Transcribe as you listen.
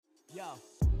Yo,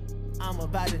 I'm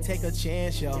about to take a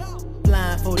chance, yo.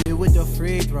 Blindfolded with the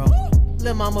free throw.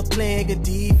 Lil' mama playing good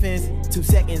defense. 2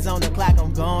 seconds on the clock,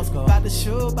 I'm gon' score. About to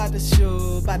shoot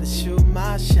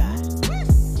my shot.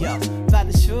 Yo,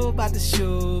 about to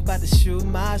shoot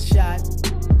my shot.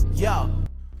 Yo.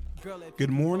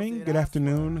 Good morning, good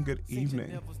afternoon, good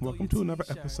evening. Welcome to another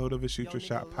episode of the Shoot Your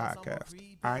Shot podcast.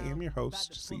 I am your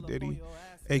host, C. Diddy,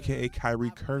 aka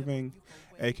Kyrie Curving,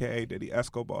 aka Diddy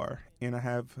Escobar, and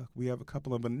we have a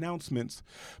couple of announcements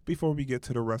before we get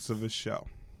to the rest of the show.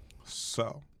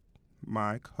 So,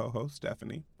 my co-host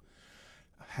Stephanie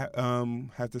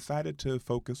has decided to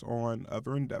focus on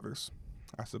other endeavors.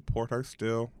 I support her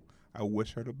still. I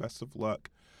wish her the best of luck.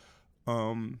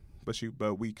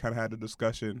 But we kind of had a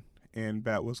discussion, and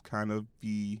that was kind of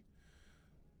the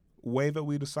way that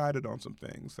we decided on some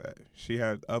things, that she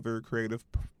had other creative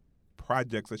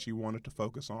projects that she wanted to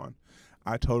focus on.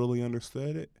 I totally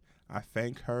understood it. I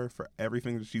thank her for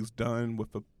everything that she's done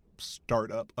with the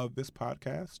startup of this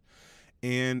podcast,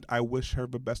 and I wish her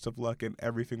the best of luck in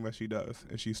everything that she does,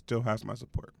 and she still has my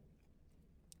support.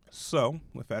 So,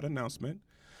 with that announcement,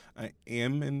 I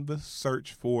am in the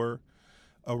search for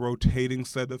a rotating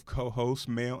set of co-hosts,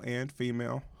 male and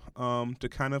female, to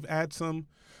kind of add some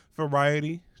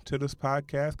variety to this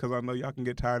podcast, because I know y'all can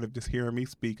get tired of just hearing me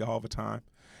speak all the time.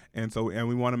 And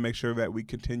we want to make sure that we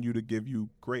continue to give you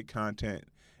great content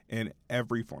in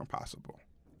every form possible.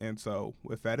 And so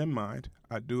with that in mind,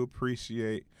 I do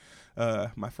appreciate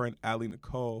my friend Allie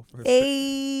Nicole for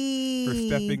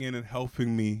stepping in and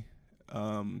helping me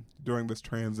during this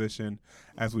transition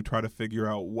as we try to figure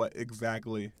out what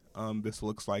exactly this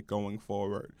looks like going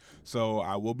forward. So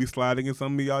I will be sliding in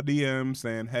some of y'all DMs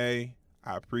saying, hey,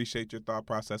 I appreciate your thought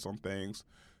process on things.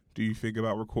 What do you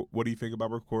think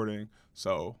about recording?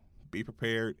 So be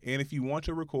prepared. And if you want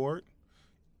to record,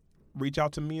 reach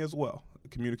out to me as well.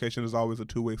 Communication is always a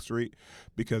two-way street,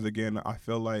 because again, I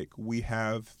feel like we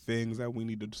have things that we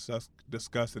need to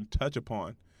discuss and touch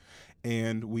upon,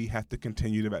 and we have to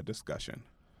continue that discussion.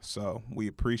 So we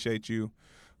appreciate you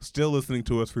still listening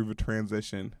to us through the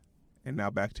transition. And now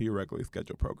back to your regularly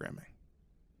scheduled programming.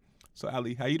 So,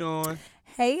 Allie, how you doing?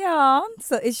 Hey, y'all.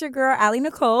 So it's your girl, Allie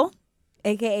Nicole,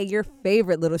 a.k.a. your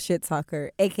favorite little shit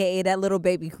talker, a.k.a. that little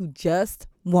baby who just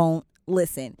won't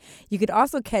listen. You could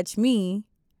also catch me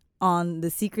on the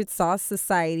Secret Sauce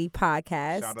Society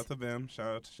podcast. Shout out to them.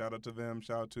 Shout out to them.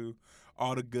 Shout out to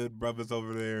all the good brothers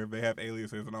over there. They have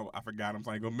aliases, and I forgot. I'm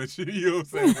going to mention you. Know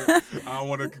what I'm saying? I don't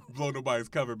want to blow nobody's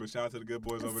cover, but shout out to the good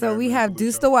boys over there. So we have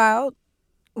Deuce the Wild,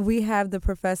 we have the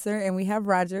Professor, and we have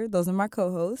Roger. Those are my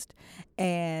co-hosts.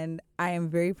 And I am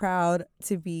very proud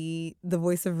to be the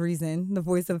voice of reason, the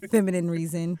voice of feminine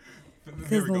reason.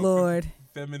 Because Lord.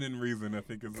 Feminine reason, I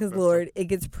think, is because Lord, it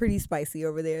gets pretty spicy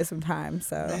over there sometimes.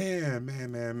 So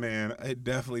man, it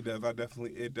definitely does.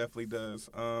 It definitely does.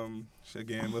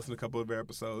 Again, listen to a couple of their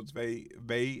episodes.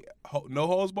 They no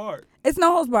holds barred. It's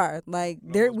no holds barred. Like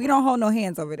we don't hold no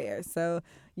hands over there. So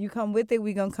you come with it,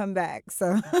 we gonna come back.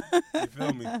 So you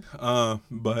feel me?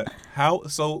 But how?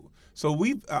 So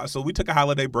we took a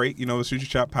holiday break. You know, the Shoot Your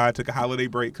Shot Pod took a holiday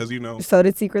break because, you know. So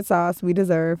did Secret Sauce. We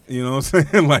deserve. You know what I'm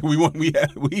saying? Like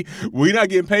we not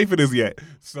getting paid for this yet.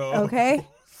 So okay.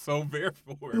 So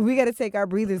therefore, we got to take our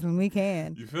breathers when we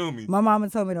can. You feel me? My mama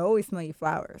told me to always smell your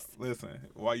flowers. Listen,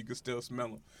 while you can still smell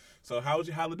them. So how was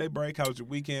your holiday break? How was your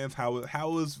weekends? How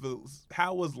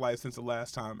was life since the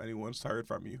last time anyone's heard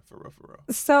from you? For real.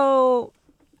 So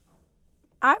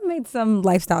I've made some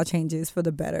lifestyle changes for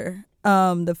the better.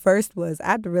 The first was I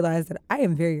had to realize that I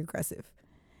am very aggressive.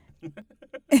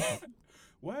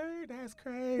 Word, that's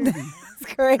crazy.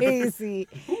 That's crazy.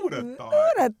 Who would have thought? Who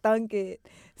would have thunk it?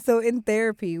 So in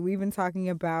therapy, we've been talking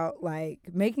about like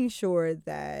making sure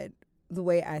that the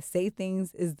way I say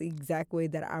things is the exact way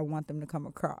that I want them to come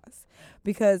across.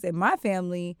 Because in my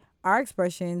family, our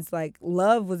expressions, like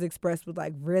love was expressed with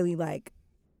like really like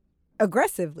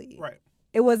aggressively. Right.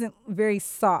 It wasn't very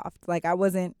soft. Like, I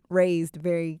wasn't raised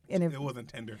very... It wasn't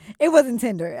tender. It wasn't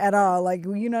tender at all. Like,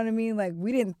 you know what I mean? Like,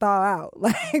 we didn't thaw out.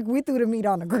 Like, we threw the meat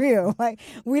on the grill. Like,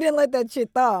 we didn't let that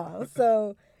shit thaw.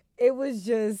 So, it was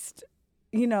just,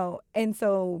 you know... And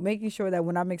so, making sure that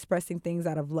when I'm expressing things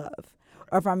out of love,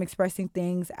 or if I'm expressing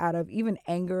things out of even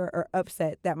anger or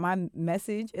upset, that my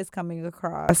message is coming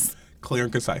across... Clear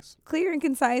and concise. Clear and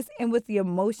concise, and with the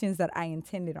emotions that I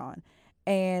intended on.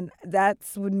 And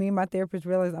that's when me and my therapist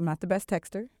realized I'm not the best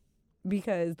texter,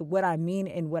 because what I mean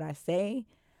and what I say,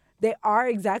 they are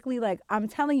exactly like, I'm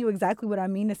telling you exactly what I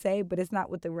mean to say, but it's not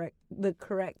with the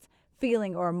correct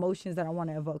feeling or emotions that I want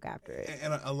to evoke after it.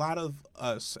 And a lot of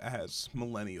us as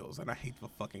millennials, and I hate the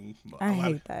fucking... I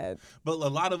hate that. But a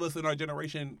lot of us in our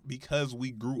generation, because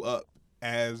we grew up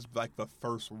as like the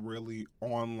first really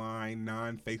online,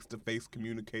 non-face-to-face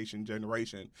communication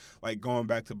generation, like going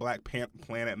back to Black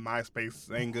Planet, MySpace,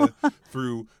 Senga,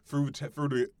 through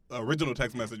the original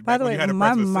text message. By the way,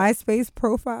 my MySpace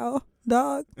profile,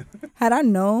 dog, had I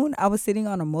known I was sitting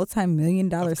on a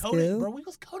multi-million-dollar skill. Bro, we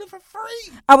was coding for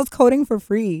free. I was coding for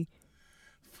free.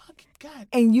 Fucking God.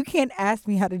 And you can't ask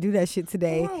me how to do that shit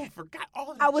today. Bro, forgot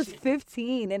all that I was shit.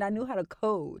 15 and I knew how to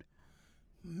code.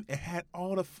 It had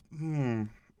all the...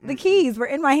 The keys were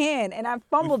in my hand, and I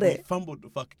fumbled it. We fumbled the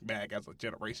fucking bag as a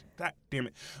generation. God damn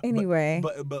it. Anyway.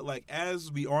 But like, as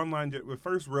the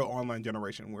first real online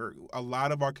generation, where a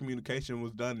lot of our communication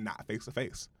was done not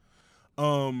face-to-face.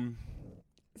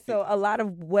 So a lot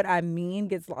of what I mean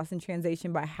gets lost in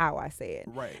translation by how I say it.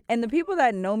 Right. And the people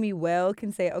that know me well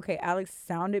can say, okay, Alex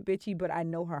sounded bitchy, but I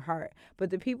know her heart.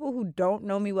 But the people who don't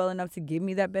know me well enough to give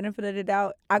me that benefit of the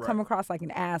doubt, I come across like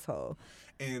an asshole.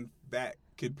 And that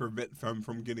could prevent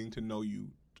from getting to know you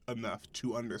enough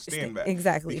to understand that.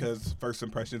 Exactly. Because first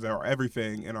impressions are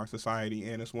everything in our society,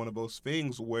 and it's one of those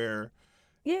things where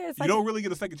it's you don't really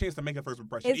get a second chance to make a first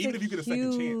impression. Even if you get a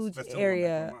second chance, that's still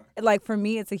area. Like for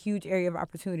me, it's a huge area of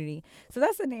opportunity. So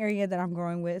that's an area that I'm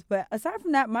growing with. But aside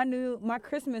from that, my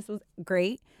Christmas was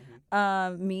great.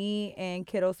 Me and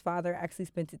Kiddo's father actually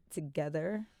spent it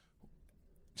together.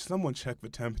 Someone check the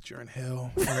temperature in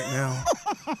hell right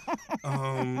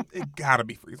now. It gotta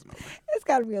be freezing over. It's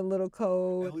gotta be a little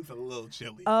cold. At least a little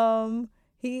chilly.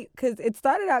 Because it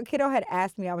started out, Kiddo had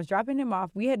asked me, I was dropping him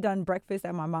off. We had done breakfast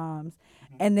at my mom's.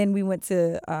 And then we went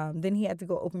to, then he had to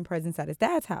go open presents at his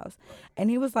dad's house. And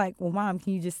he was like, well, Mom,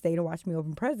 can you just stay to watch me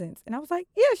open presents? And I was like,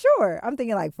 yeah, sure. I'm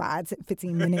thinking like 5 to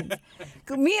 15 minutes.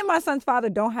 Me and my son's father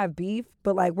don't have beef,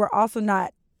 but like we're also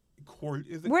not.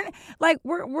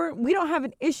 We don't have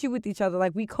an issue with each other.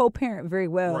 Like we co-parent very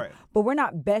well, but we're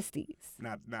not besties.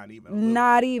 Not even.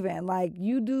 Not even. Like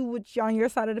you do what's on your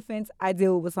side of the fence, I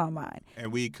deal with what's on mine.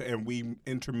 And we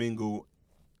intermingle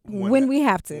when we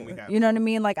have to. You know what I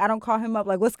mean? Like I don't call him up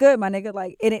like, "What's good, my nigga?"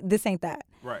 Like this ain't that.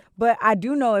 Right. But I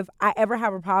do know if I ever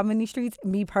have a problem in these streets,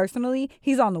 me personally,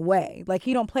 he's on the way. Like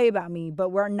he don't play about me, but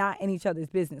we're not in each other's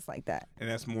business like that. And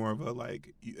that's more of a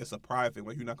like, it's a pride thing.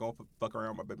 Like you're not gonna fuck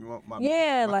around with my baby mom,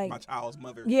 my child's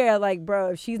mother. Yeah, like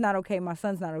bro, if she's not okay, my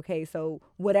son's not okay. So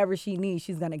whatever she needs,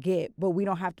 she's gonna get. But we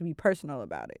don't have to be personal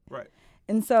about it. Right.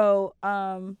 And so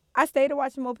I stayed to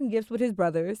watch him open gifts with his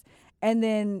brothers. And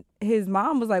then his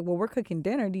mom was like, well, we're cooking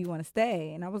dinner. Do you want to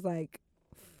stay? And I was like,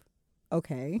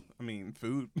 okay. I mean,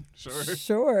 food, sure.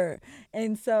 Sure.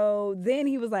 And so then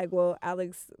he was like, well,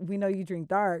 Alex, we know you drink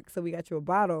dark, so we got you a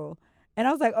bottle. And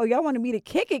I was like, oh, y'all wanted me to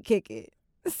kick it.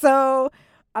 So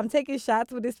I'm taking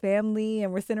shots with his family,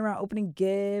 and we're sitting around opening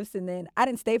gifts. And then I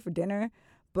didn't stay for dinner,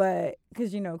 but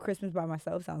because, Christmas by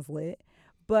myself sounds lit.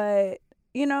 But,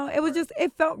 it was just,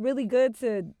 it felt really good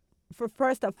for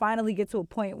us to finally get to a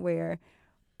point where,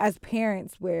 as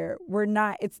parents, where we're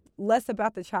not, it's less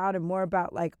about the child and more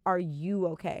about like, are you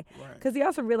okay? Because he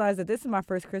also realized that this is my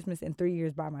first Christmas in 3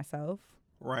 years by myself.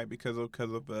 Right, because of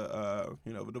the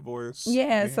the divorce.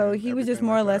 Yeah, so he was just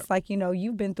more or less like,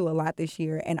 you've been through a lot this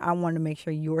year, and I want to make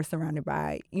sure you're surrounded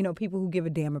by, people who give a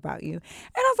damn about you. And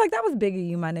I was like, that was big of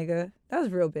you, my nigga. That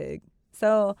was real big.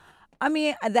 So, I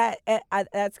mean,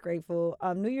 that's grateful.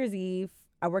 New Year's Eve,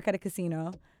 I work at a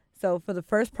casino. So for the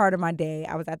first part of my day,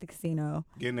 I was at the casino.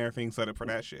 Getting everything set up for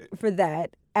that shit. For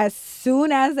that. As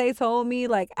soon as they told me,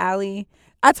 like, Allie,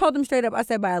 I told them straight up, I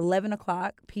said by 11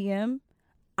 o'clock p.m.,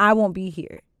 I won't be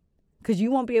here because you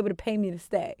won't be able to pay me to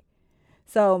stay.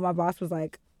 So my boss was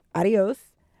like, adios.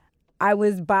 I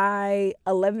was by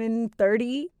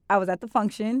 11:30. I was at the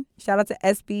function. Shout out to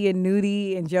SB and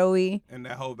Nudie and Joey. And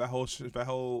that whole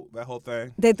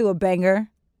thing. They threw a banger.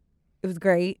 It was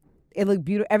great. It looked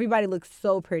beautiful. Everybody looked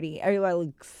so pretty. Everybody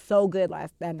looked so good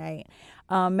that night.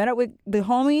 Met up with the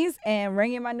homies and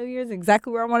rang in my New Year's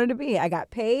exactly where I wanted to be. I got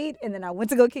paid, and then I went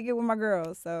to go kick it with my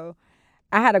girls. So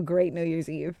I had a great New Year's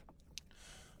Eve.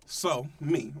 So,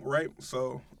 me, right?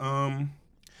 So, I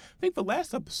think the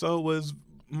last episode was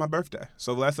my birthday.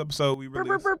 So, the last episode we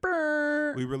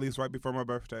released right before my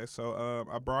birthday. So,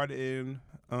 I brought in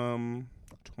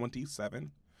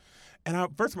 27.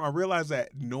 And first of all, I realized that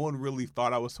no one really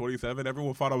thought I was 27.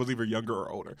 Everyone thought I was either younger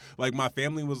or older. Like, my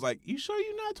family was like, you sure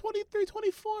you're not 23,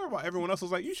 24? While everyone else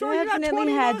was like, you sure you're not 21?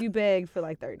 Definitely had you begged for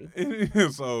like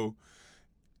 30. So,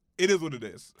 it is what it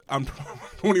is. I'm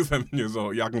 27 years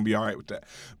old. Y'all gonna be all right with that.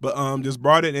 But just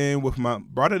brought it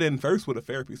in first with a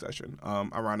therapy session,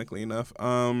 ironically enough.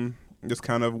 just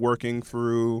kind of working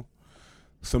through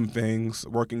some things,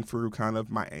 working through kind of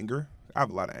my anger. I have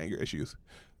a lot of anger issues.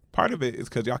 Part of it is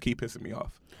because y'all keep pissing me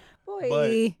off.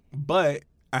 Boy. But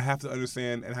I have to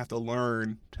understand and have to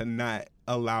learn to not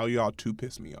allow y'all to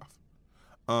piss me off.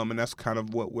 And that's kind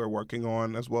of what we're working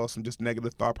on as well, some just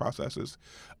negative thought processes.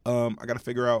 I got to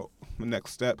figure out the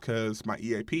next step because my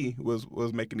EAP was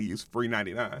making these free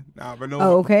 $99. Now if we're no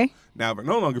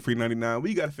longer free $99,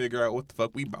 we got to figure out what the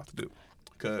fuck we about to do.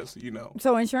 Because,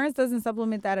 So insurance doesn't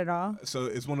supplement that at all? So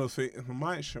it's one of those things.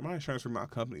 My insurance for my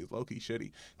company is low-key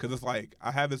shitty. Because it's like, I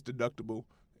have this deductible,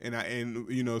 and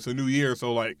it's a new year,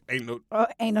 so, like, ain't no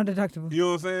deductible. You know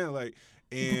what I'm saying? Like,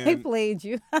 and they played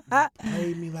you.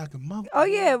 Played me like a mother. Oh,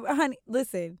 yeah, honey.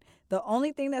 Listen, the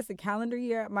only thing that's a calendar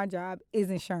year at my job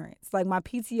is insurance. Like, my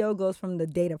PTO goes from the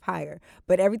date of hire.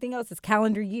 But everything else is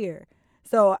calendar year.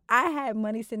 So I had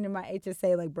money sitting in my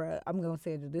HSA, like, bruh, I'm going to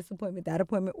schedule this appointment, that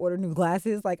appointment, order new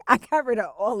glasses. Like, I got rid of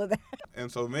all of that. And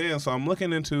so I'm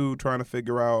looking into trying to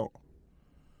figure out,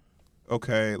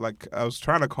 okay, like, I was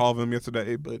trying to call them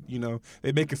yesterday, but,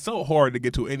 they make it so hard to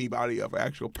get to anybody of an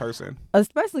actual person.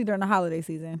 Especially during the holiday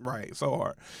season. Right, so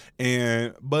hard.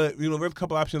 But, there's a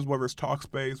couple options, whether it's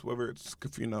Talkspace, whether it's,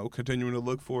 continuing to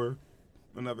look for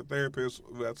another therapist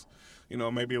that's,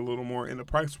 maybe a little more in the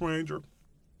price range or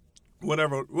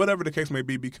whatever the case may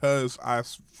be, because I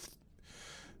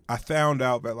found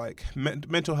out that like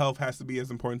mental health has to be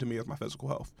as important to me as my physical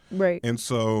health. Right. And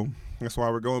so that's why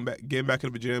we're getting back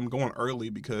into the gym, going early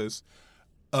because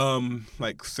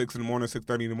like 6 in the morning,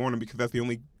 6:30 in the morning, because that's the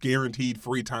only guaranteed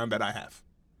free time that I have.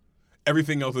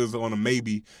 Everything else is on a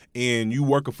maybe, and you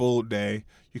work a full day.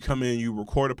 You come in, you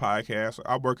record a podcast.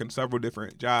 I work in several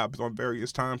different jobs on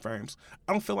various time frames.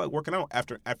 I don't feel like working out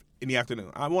after in the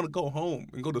afternoon. I want to go home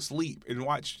and go to sleep and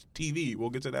watch TV. We'll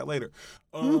get to that later.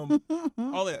 All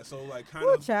that. So like kind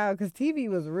of. Child, because TV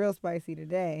was real spicy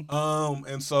today.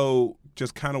 And so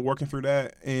just kind of working through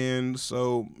that, and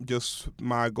so just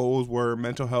my goals were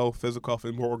mental health, physical health,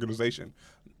 and more organization.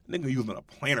 Nigga using a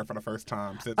planner for the first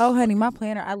time since. Oh, honey, my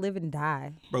planner, I live and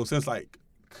die. Bro, since like,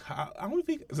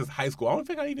 since high school. I don't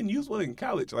think I even used one in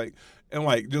college. Like, and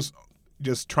like just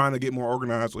trying to get more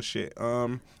organized with shit.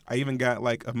 I even got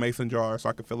like a mason jar so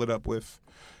I could fill it up with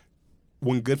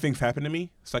when good things happen to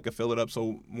me, so I could fill it up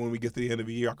so when we get to the end of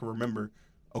the year, I can remember,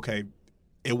 okay,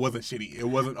 it wasn't shitty. It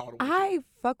wasn't all the way. I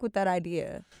fuck with that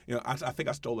idea. I think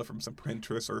I stole it from some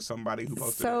Pinterest or somebody who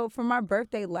posted it. So for my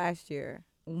birthday last year,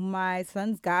 my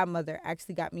son's godmother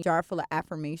actually got me a jar full of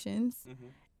affirmations. Mm-hmm.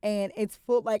 And it's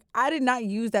full, like, I did not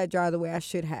use that jar the way I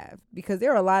should have, because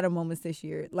there were a lot of moments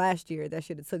last year that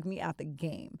should have took me out the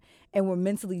game and were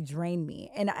mentally drained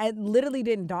me. And it literally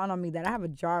didn't dawn on me that I have a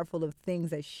jar full of things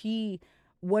that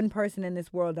one person in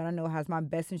this world that I know has my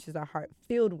best interests at heart,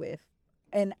 filled with.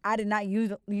 And I did not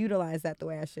utilize that the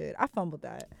way I should. I fumbled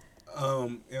that.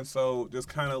 And so just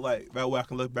kind of like that way I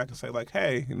can look back and say like,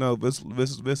 hey,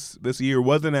 this year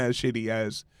wasn't as shitty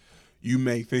as you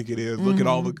may think it is. Look at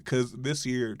all because this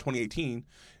year, 2018,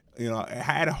 I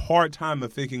had a hard time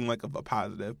of thinking like of a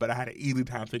positive, but I had an easy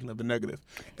time thinking of the negative,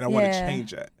 and I want to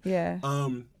change that. Yeah.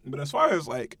 But as far as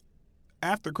like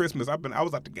after Christmas, I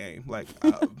was at the game. Like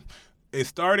it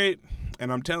started,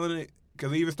 and I'm telling it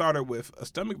because it even started with a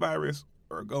stomach virus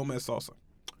or a Gomez salsa.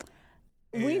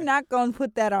 We not gonna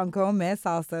put that on Gomez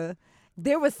salsa.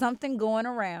 There was something going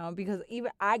around because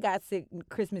even I got sick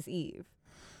Christmas Eve.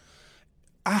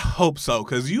 I hope so,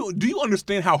 because do you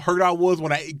understand how hurt I was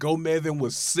when I ate Gomez and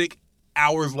was sick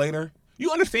hours later?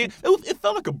 You understand? It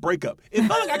felt like a breakup. It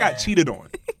felt like I got cheated on.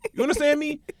 You understand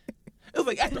me? It was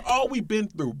like, after all we've been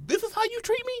through, this is how you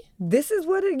treat me? This is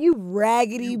what you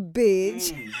raggedy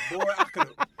bitch. Boy,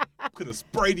 I could have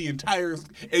sprayed the entire...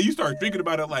 And you start thinking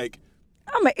about it like...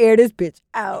 I'm going to air this bitch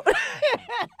out.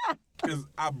 Because,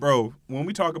 bro, when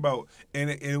we talk about,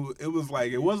 and it was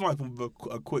like, it wasn't like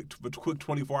a quick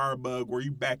 24-hour bug where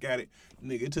you back at it.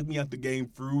 Nigga, it took me out the game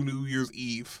through New Year's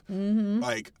Eve. Mm-hmm.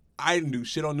 Like, I didn't do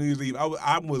shit on New Year's Eve.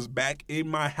 I was back in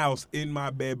my house, in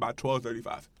my bed by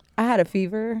 12:35. I had a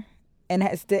fever, and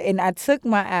I took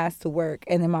my ass to work,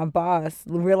 and then my boss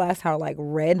realized how, like,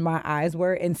 red my eyes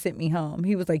were and sent me home.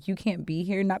 He was like, you can't be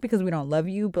here, not because we don't love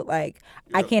you, but, like,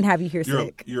 I can't have you here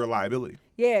sick. You're a liability.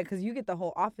 Yeah, because you get the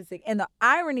whole office sick. And the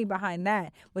irony behind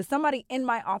that was somebody in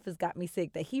my office got me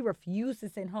sick that he refused to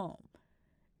send home.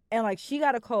 And, like, she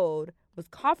got a cold, was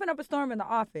coughing up a storm in the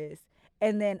office,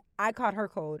 and then I caught her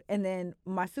cold. And then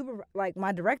my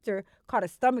director caught a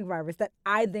stomach virus that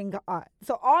I then got.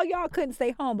 So all y'all couldn't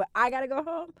stay home, but I got to go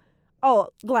home? Oh,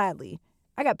 gladly.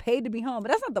 I got paid to be home, but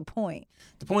that's not the point.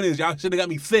 The point is y'all should have got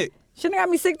me sick. Shouldn't have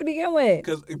got me sick to begin with.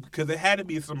 Because it had to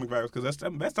be a stomach virus, because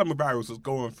that stomach virus was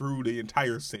going through the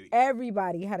entire city.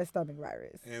 Everybody had a stomach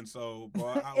virus. And so,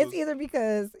 boy, It's either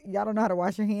because y'all don't know how to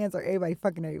wash your hands or everybody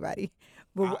fucking everybody.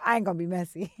 But I ain't gonna be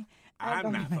messy.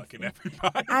 I'm not fucking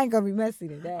everybody. I ain't gonna be messy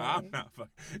today. I'm not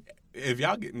fucking. If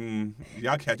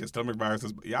y'all catching stomach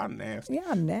viruses, y'all nasty.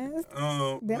 Y'all nasty.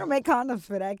 They don't make condoms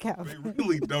for that, Calvin. They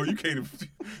really don't. You can't.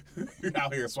 You're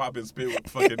out here swapping spit with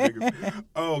fucking niggas.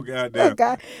 Oh goddamn. Oh,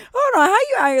 God. Hold on. How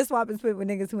you out here swapping spit with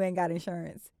niggas who ain't got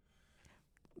insurance?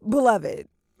 Beloved.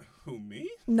 Who, me?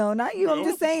 No, not you. No. I'm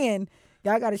just saying.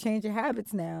 Y'all got to change your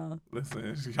habits now.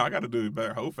 Listen, y'all got to do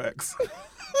better. Hofax.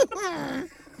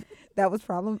 That was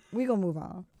problem. We gonna move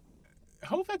on.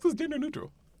 Hofax is gender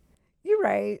neutral. You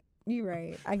right.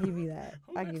 I give you that.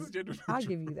 Hofax is gender neutral. I'll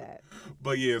give you that.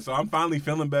 But yeah, so I'm finally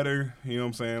feeling better. You know what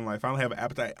I'm saying? Like, finally have an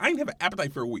appetite. I didn't have an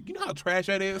appetite for a week. You know how trash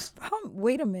that is?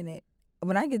 Wait a minute.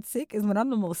 When I get sick is when I'm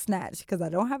the most snatched because I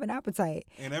don't have an appetite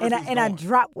And I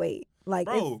drop weight. Like,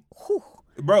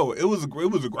 Bro, it was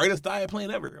the greatest diet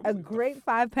plan ever. A great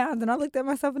 5 pounds, and I looked at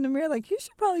myself in the mirror like, you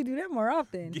should probably do that more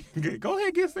often. Go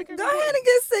ahead, get sick. Go ahead and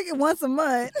get sick once a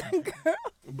month, girl.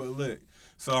 But look,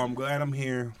 so I'm glad I'm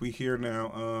here. We here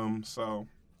now. So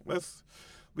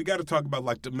we got to talk about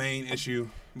like the main issue.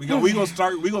 We gonna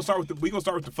start with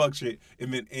the fuck shit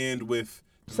and then end with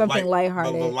something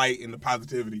lighthearted, the light and the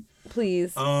positivity.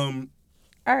 Please. All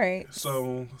right.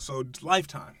 So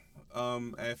Lifetime.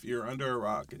 If you're under a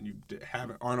rock and you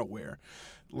aren't aware,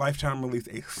 Lifetime released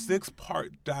a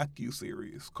 6-part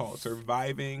docuseries called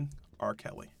Surviving R.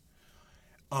 Kelly.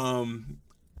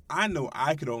 I know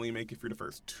I could only make it through the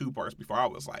first 2 parts before I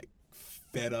was like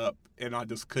fed up and I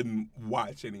just couldn't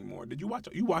watch anymore. Did you watch?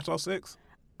 You watched all 6?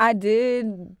 I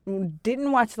didn't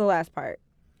watch the last part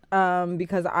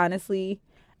because honestly,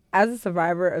 as a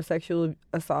survivor of sexual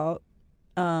assault,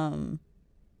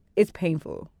 it's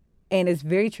painful. And it's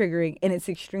very triggering, and it's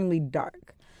extremely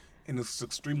dark. And it's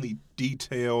extremely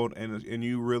detailed, and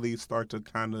you really start to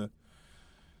kind of,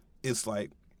 it's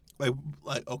like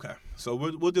okay, so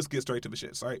we'll just get straight to the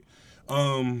shits, right?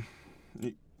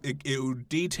 It was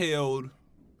detailed,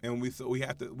 and we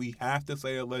have to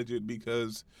say alleged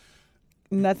because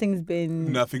nothing's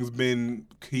been.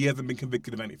 He hasn't been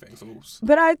convicted of anything. So,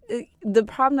 but the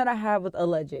problem that I have with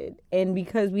alleged, and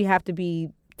because we have to be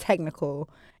technical.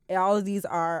 All of these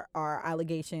are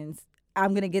allegations.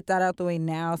 I'm going to get that out the way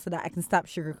now so that I can stop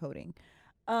sugarcoating.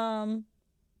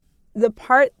 The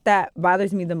part that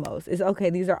bothers me the most is, okay,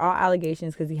 these are all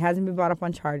allegations because he hasn't been brought up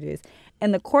on charges.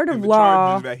 And the court of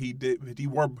law... charges that he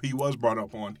was brought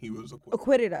up on, he was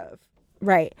acquitted of.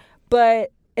 Right.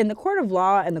 But in the court of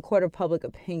law and the court of public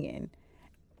opinion...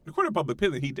 The court of public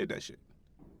opinion, he did that shit.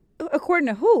 According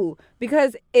to who?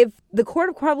 Because if the court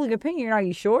of public opinion, are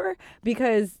you sure?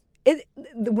 Because...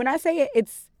 when I say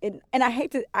and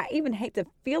I even hate to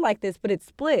feel like this, but it's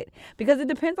split because it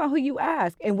depends on who you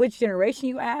ask and which generation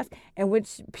you ask and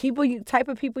which type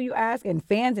of people you ask and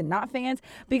fans and not fans,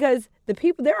 because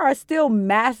there are still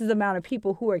masses amount of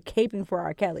people who are caping for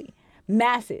R. Kelly.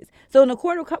 Masses. So in the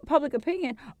court of public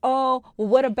opinion, well,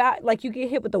 what about, like, you get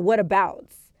hit with the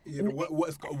whatabouts. Yeah,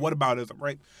 what aboutism,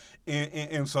 right?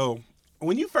 And so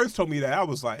when you first told me that, I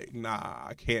was like, nah,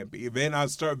 I can't be. Then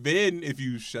if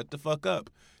you shut the fuck up,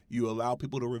 you allow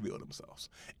people to reveal themselves.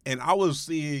 And I was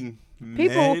seeing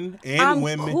men and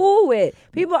women. I'm cool with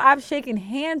people I've shaken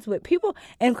hands with. People,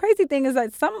 and crazy thing is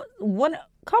that one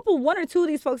or two of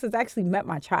these folks has actually met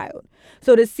my child.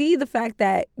 So to see the fact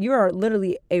that you are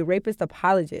literally a rapist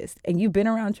apologist and you've been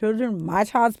around children, my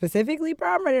child specifically, bro,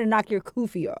 I'm ready to knock your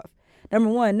kufi off. Number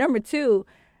one. Number two,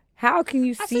 how can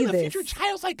you see this? I seen a future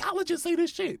child psychologist say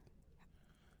this shit.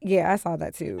 Yeah, I saw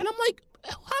that too. And I'm like,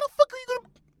 how the fuck are you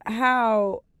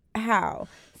gonna? How?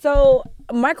 So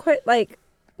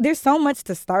there's so much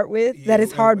to start with that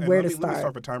it's hard where to start. Let me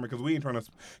start the timer because we ain't trying to.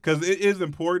 Because it is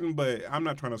important, but I'm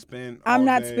not trying to spend. I'm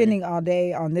not spending all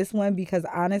day on this one because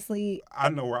honestly, I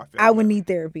know where I feel. I would need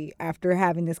therapy after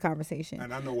having this conversation,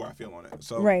 and I know where I feel on it.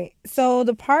 So right. So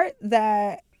the part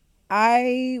that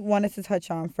I wanted to touch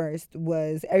on first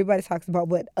was everybody talks about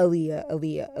what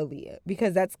Aaliyah,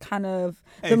 because that's kind of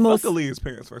the most. Fuck Aaliyah's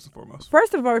parents, first and foremost.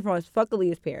 First and foremost, fuck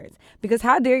Aaliyah's parents. Because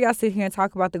how dare y'all sit here and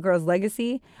talk about the girl's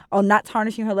legacy, not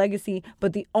tarnishing her legacy,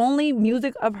 but the only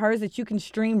music of hers that you can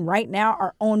stream right now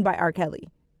are owned by R. Kelly.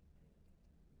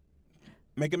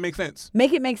 Make it make sense.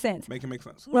 Make it make sense. Make it make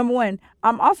sense. Number one,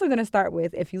 I'm also going to start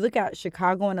with, if you look at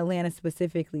Chicago and Atlanta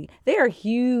specifically, they are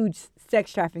huge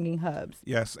sex trafficking hubs.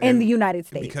 Yes, in the United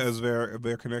States. Because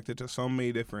they're connected to so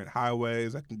many different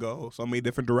highways that can go so many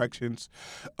different directions.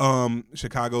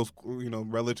 Chicago's,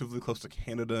 relatively close to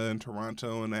Canada and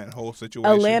Toronto and that whole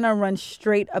situation. Atlanta runs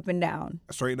straight up and down.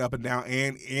 Straight up and down,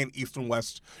 and east and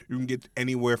west. You can get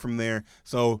anywhere from there.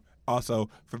 So also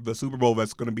for the Super Bowl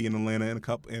that's going to be in Atlanta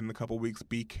in a couple weeks,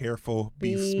 be careful,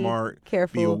 be smart,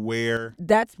 careful, be aware.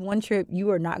 That's one trip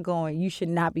you are not going. You should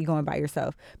not be going by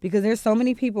yourself, because there's so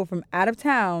many people from out of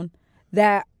town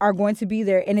that are going to be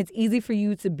there, and it's easy for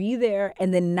you to be there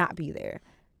and then not be there.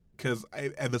 Because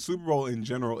the Super Bowl in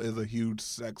general is a huge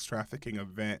sex trafficking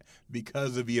event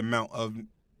because of the amount of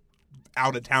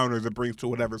out-of-towners it brings to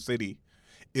whatever city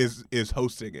is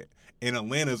hosting it. And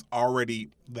Atlanta's already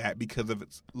that because of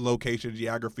its location,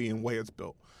 geography, and way it's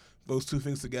built. Those two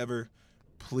things together,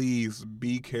 please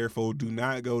be careful. Do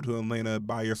not go to Atlanta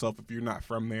by yourself if you're not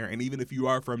from there. And even if you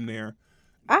are from there,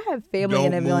 I have family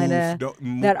in Atlanta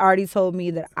that already told me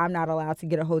that I'm not allowed to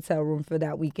get a hotel room for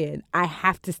that weekend. I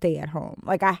have to stay at home.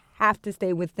 Like, I have to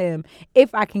stay with them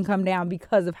if I can come down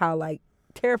because of how,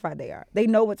 terrified they are. They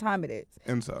know what time it is.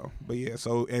 And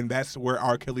and that's where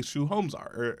R. Kelly's true homes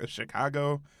are,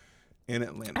 Chicago and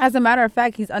Atlanta. As a matter of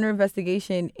fact, he's under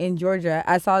investigation in Georgia.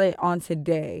 I saw it on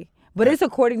today. But it's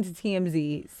according to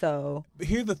TMZ, so. But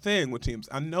here's the thing with TMZ.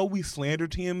 I know we slander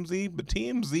TMZ, but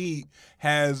TMZ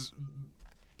has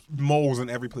moles in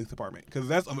every police department because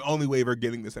that's the only way we're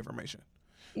getting this information.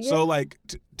 Yeah. So,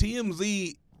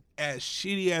 TMZ, as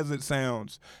shitty as it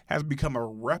sounds, has become a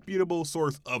reputable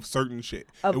source of certain shit.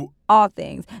 Of all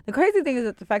things. The crazy thing is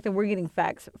that the fact that we're getting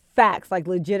facts,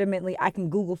 legitimately, I can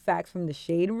Google facts from the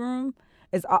Shade Room,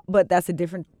 but that's a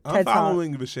different TED Talk.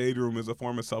 Unfollowing the Shade Room is a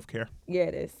form of self-care. Yeah,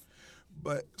 it is.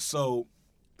 But, so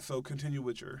continue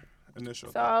with your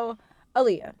initial. So,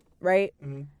 Aaliyah, right?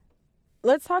 Mm-hmm.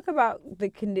 Let's talk about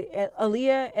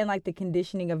Aaliyah and, the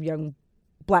conditioning of young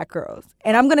Black girls.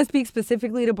 And I'm going to speak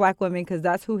specifically to Black women because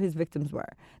that's who his victims were.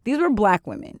 These were Black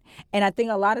women. And I think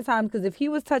a lot of times, because if he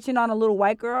was touching on a little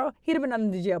white girl, he'd have been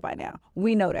under jail by now.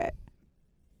 We know that.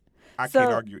 I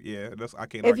can't argue. Yeah, I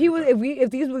can't argue. If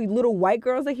these were little white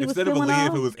girls that he was feeling Instead of Aaliyah,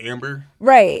 on, if it was Amber.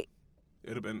 Right.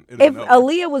 It'd have been if over.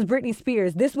 Aaliyah was Britney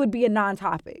Spears, this would be a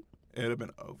non-topic. It'd have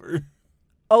been over.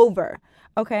 Over.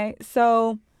 Okay,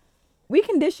 so we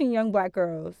condition young Black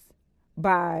girls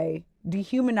by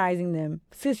dehumanizing them,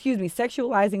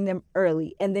 sexualizing them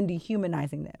early and then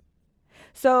dehumanizing them.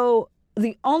 So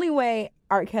the only way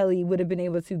R. Kelly would have been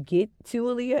able to get to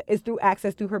Aaliyah is through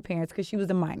access through her parents because she was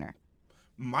a minor.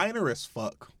 Minor as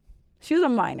fuck. She was a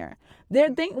minor.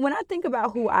 When I think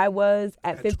about who I was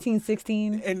at 15,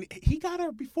 16. And he got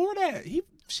her before that.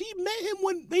 She met him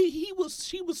when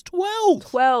she was 12.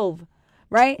 12,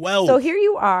 right? 12. So here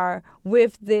you are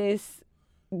with this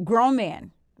grown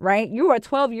man, right? You are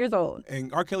 12 years old.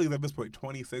 And R. Kelly's at this point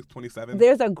 26, 27.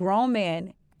 There's a grown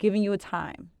man giving you a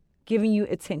time, giving you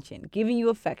attention, giving you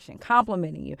affection,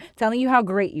 complimenting you, telling you how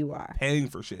great you are. Paying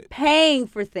for shit. Paying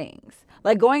for things.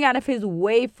 Going out of his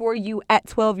way for you at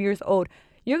 12 years old.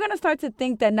 You're going to start to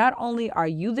think that not only are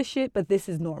you the shit, but this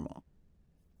is normal.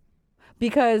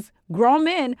 Because grown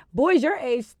men, boys your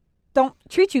age, don't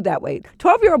treat you that way.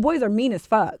 12-year-old boys are mean as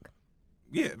fuck.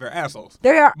 Yeah, they're assholes.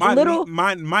 They are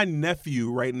My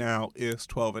nephew right now is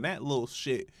 12, and that little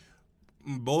shit,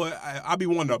 boy, I be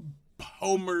wanting to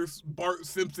Homer, Bart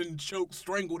Simpson, choke,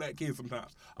 strangle that kid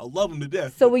sometimes. I love him to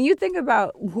death. So when you think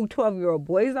about who 12-year-old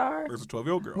boys are versus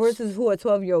 12-year-old girls versus who a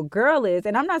 12-year-old girl is,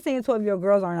 and I'm not saying 12-year-old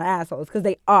girls aren't assholes because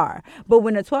they are, but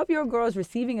when a 12-year-old girl is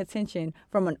receiving attention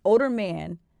from an older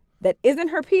man that isn't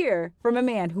her peer, from a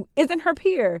man who isn't her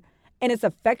peer, and it's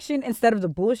affection instead of the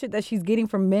bullshit that she's getting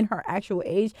from men her actual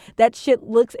age, that shit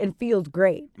looks and feels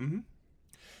great. Mm-hmm.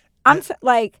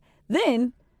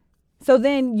 So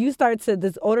then you start to,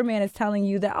 this older man is telling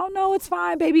you that, oh no, it's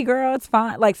fine, baby girl, it's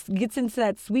fine. Gets into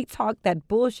that sweet talk, that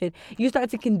bullshit. You start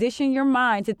to condition your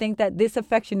mind to think that this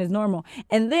affection is normal.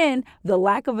 And then the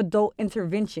lack of adult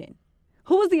intervention.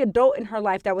 Who was the adult in her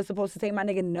life that was supposed to say, my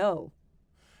nigga, no?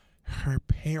 Her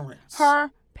parents.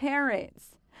 Her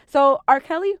parents. So R.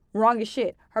 Kelly, wrong as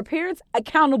shit. Her parents,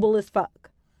 accountable as fuck.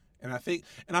 And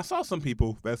I saw some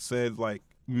people that said,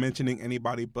 mentioning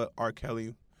anybody but R.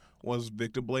 Kelly was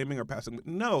victim blaming or passing.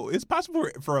 No, it's possible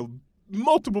for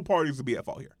multiple parties to be at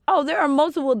fault here. Oh, there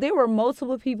were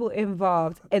multiple people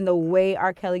involved in the way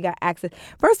R. Kelly got access.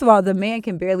 First of all, the man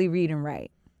can barely read and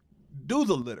write. Dude's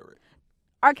illiterate.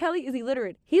 R. Kelly is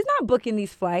illiterate. He's not booking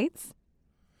these flights.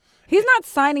 He's not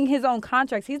signing his own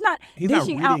contracts. He's not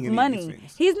dishing reading out any of these money.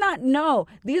 things. He's not. No,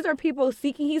 these are people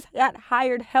seeking. He's got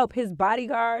hired help. His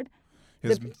bodyguard,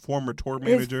 His former tour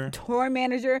manager. his tour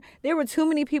manager. There were too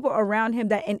many people around him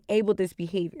that enabled this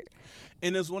behavior.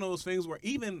 And it's one of those things where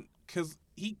even because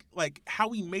he like how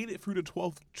he made it through the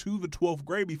 12th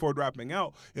grade before dropping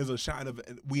out is a shine of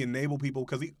we enable people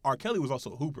because R. Kelly was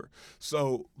also a hooper,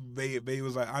 so they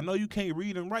was like, I know you can't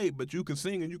read and write, but you can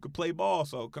sing and you can play ball,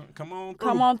 so come on through.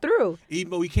 Come on through.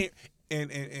 Even though he can't,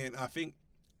 and I think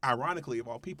ironically of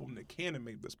all people, Nick Cannon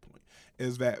made this point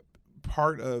is that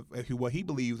part of what he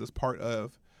believes is part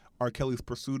of R. Kelly's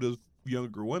pursuit of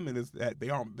younger women is that they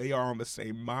are on the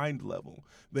same mind level.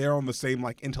 They are on the same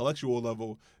like intellectual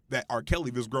level that R.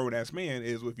 Kelly, this grown ass man,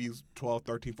 is with these 12,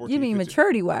 13, 14. You mean 15.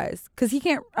 maturity wise? Because he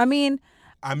can't. I mean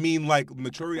like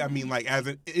maturity. I mean like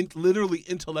as literally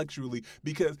intellectually.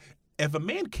 Because if a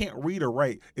man can't read or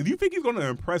write, if you think he's going to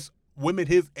impress women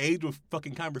his age with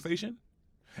fucking conversation,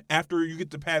 after you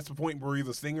get to past the point where he's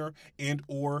a singer and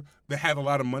or they have a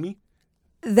lot of money.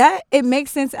 that it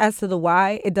makes sense as to the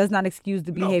why. It does not excuse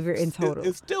the behavior in total.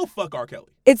 It's still fuck R. Kelly.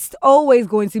 It's always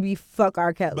going to be fuck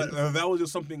R. Kelly. But that was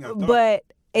just something I thought. But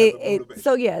as a it motivation.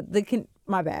 so yeah,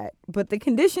 my bad. But the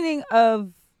conditioning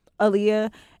of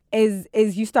Aaliyah is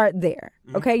you start there.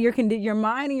 Okay, your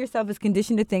mind and yourself is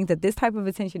conditioned to think that this type of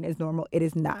attention is normal. It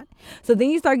is not. So then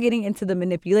you start getting into the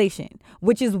manipulation,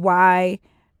 which is why.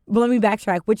 But let me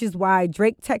backtrack, which is why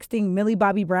Drake texting Millie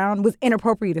Bobby Brown was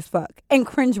inappropriate as fuck and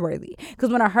cringeworthy. Because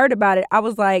when I heard about it, I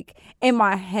was like, in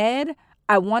my head,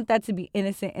 I want that to be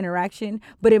innocent interaction,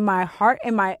 but in my heart,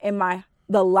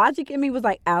 the logic in me was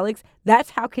like, Alex,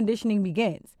 that's how conditioning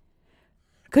begins.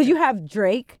 Because you have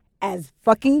Drake as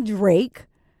fucking Drake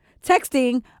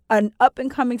texting an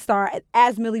up-and-coming star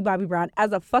as Millie Bobby Brown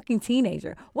as a fucking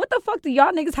teenager. What the fuck do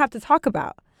y'all niggas have to talk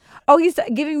about? Oh, he's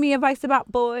giving me advice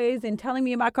about boys and telling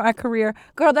me about my career.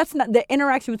 Girl, that's not, the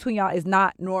interaction between y'all is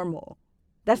not normal.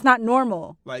 That's not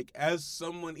normal. Like, as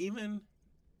someone, even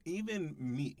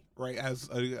me, right, as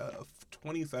a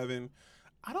 27,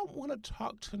 I don't want to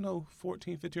talk to no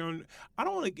 14, 15-year-old. I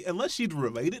don't want to, unless she's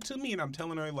related to me and I'm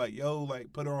telling her, like, yo,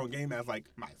 like, put her on game as, like,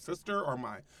 my sister or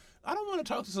I don't want to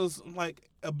talk to us, like,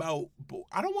 about,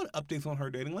 I don't want updates on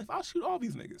her dating life. I'll shoot all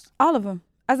these niggas. All of them.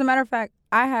 As a matter of fact,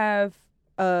 I have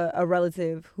a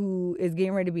relative who is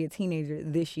getting ready to be a teenager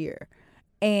this year.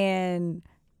 And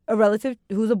a relative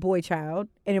who's a boy child.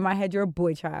 And in my head, you're a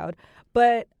boy child.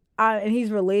 But and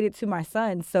he's related to my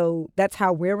son, so that's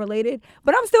how we're related.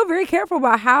 But I'm still very careful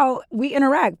about how we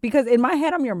interact because in my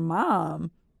head, I'm your mom.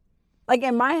 Like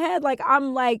in my head, like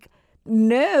I'm like,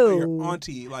 no, your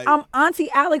auntie, like I'm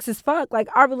Auntie Alex as fuck. Like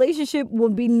our relationship will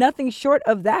be nothing short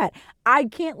of that. I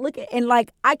can't look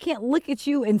at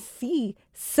you and see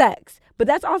sex, but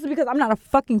that's also because I'm not a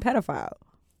fucking pedophile.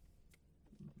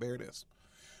 There it is.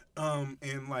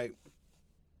 And like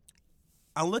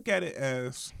I look at it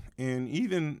as,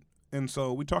 and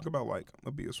so we talk about like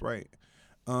abuse, right?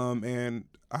 And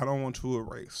I don't want to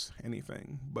erase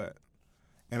anything, but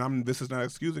this is not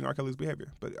excusing R. Kelly's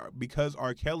behavior, but because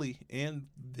R. Kelly and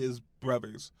his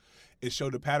brothers, it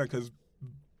showed a pattern because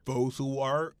those who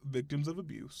are victims of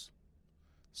abuse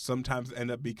sometimes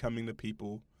end up becoming the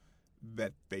people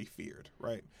that they feared,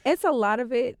 right? It's a lot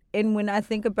of it. And when I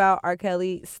think about R.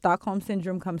 Kelly, Stockholm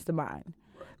Syndrome comes to mind.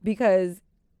 Right. Because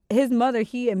his mother,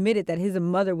 he admitted that his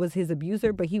mother was his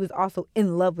abuser, but he was also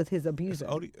in love with his abuser.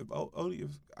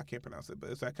 I can't pronounce it,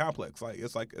 but it's that complex. Like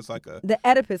it's like a the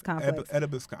Oedipus complex.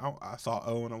 Oedipus. I saw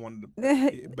O and I wanted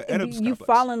to. But Oedipus you complex.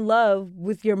 fall in love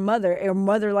with your mother or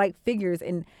mother-like figures,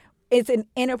 and it's an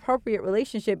inappropriate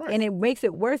relationship, right. And it makes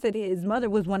it worse that his mother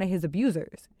was one of his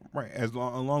abusers. Right,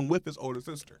 along with his older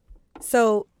sister.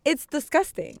 So it's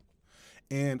disgusting.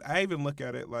 And I even look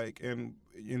at it like, and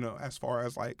you know, as far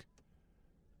as like.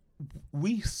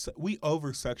 We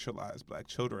over-sexualize black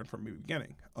children from the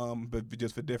beginning. But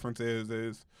just the difference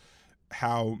is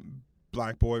how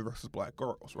black boy versus black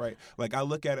girls, right? Like I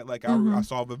look at it like I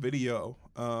saw the video.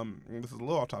 This is a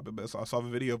little off topic, but I saw the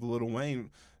video of Lil Wayne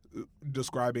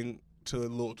describing to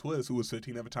Lil Twist, who was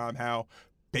 15 at the time, how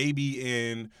Baby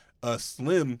and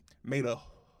Slim made a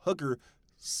hooker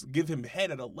give him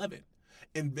head at 11,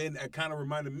 and then it kind of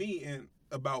reminded me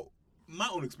about my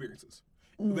own experiences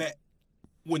that.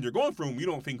 When you're going through them, you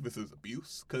don't think this is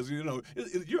abuse because, you know,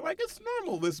 you're like, it's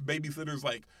normal. This babysitter's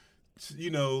like,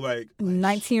 you know, like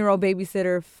 19-year-old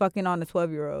babysitter fucking on a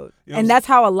 12-year-old. You know and that's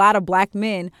how a lot of black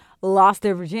men lost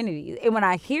their virginity. And when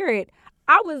I hear it,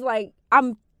 I was like,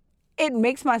 it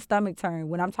makes my stomach turn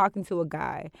when I'm talking to a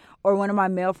guy or one of my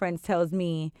male friends tells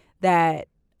me that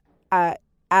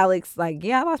Alex, like,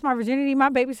 yeah, I lost my virginity. My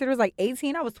babysitter was like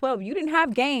 18. I was 12. You didn't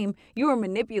have game. You were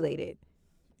manipulated.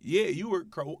 Yeah, you were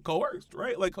coerced,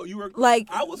 right? Like you were Like,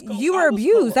 I was you were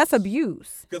abused. coerced. That's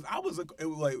abuse. Because it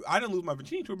was like I didn't lose my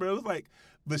virginity to her, but it was like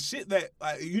the shit that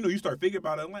you start thinking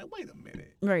about it. I'm like, wait a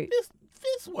minute, Right.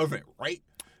 This wasn't right.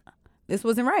 This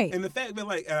wasn't right. And the fact that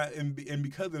like and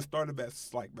because it started that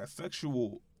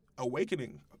sexual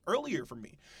awakening earlier for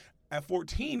me. At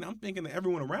 14, I'm thinking that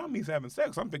everyone around me is having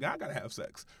sex. I'm thinking I gotta have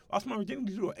sex. Lost my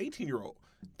virginity to an 18-year-old.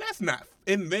 That's not.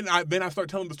 And then I start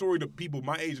telling the story to people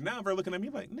my age now. They're looking at me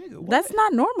like, nigga, what? That's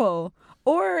not normal.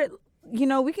 Or,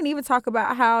 we can even talk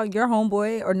about how your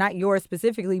homeboy, or not yours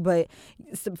specifically, but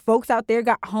some folks out there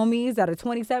got homies that are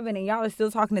 27 and y'all are still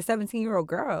talking to 17-year-old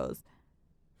girls.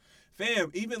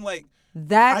 Fam, even like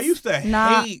That's I used to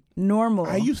not hate normal.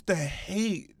 I used to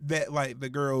hate that like the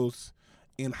girls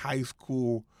in high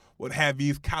school would have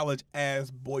these college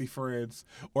ass boyfriends,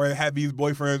 or have these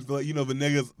boyfriends,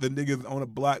 the niggas on the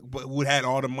block, but who had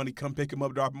all the money come pick him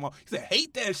up, drop him off. He said,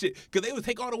 hate that shit, because they would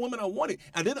take all the women I wanted.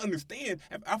 I didn't understand.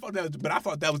 I thought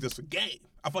that was just a game.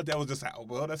 I thought that was just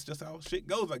that's just how shit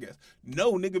goes, I guess.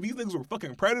 No, nigga, these niggas were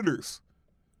fucking predators.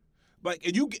 Like,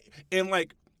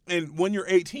 and when you're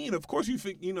 18, of course you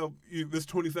think, this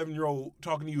 27-year-old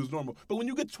talking to you is normal. But when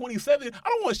you get to 27, I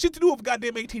don't want shit to do with a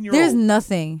goddamn 18-year-old. There's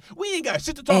nothing We ain't got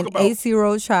shit to talk about. an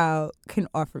 18-year-old child can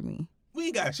offer me. We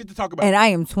ain't got shit to talk about. And I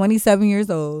am 27 years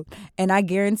old. And I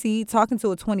guarantee talking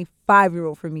to a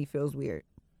 25-year-old for me feels weird.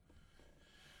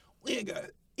 We ain't got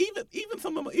even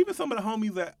some of the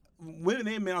homies that women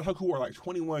and men I talk who are like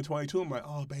 21, 22. I'm like,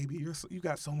 oh baby, you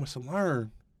got so much to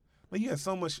learn. Like you got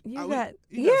so much.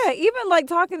 Even like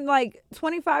talking like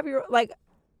 25-year-old. Like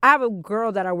I have a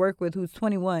girl that I work with who's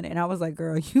 21, and I was like,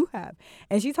 girl, you have.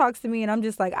 And she talks to me, and I'm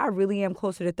just like, I really am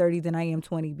closer to 30 than I am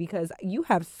 20 because you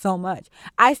have so much.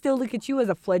 I still look at you as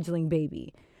a fledgling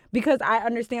baby. Because I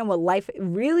understand what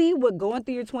going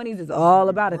through your 20s is all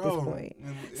about at this point.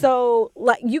 So,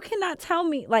 like, you cannot tell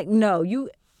me, like, no,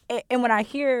 and when I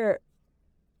hear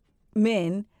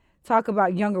men talk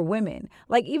about younger women,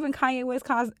 like even Kanye West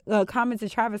comments to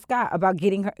Travis Scott about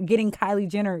getting Kylie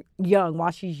Jenner young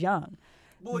while she's young.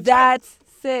 Boy, that's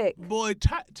sick. Boy,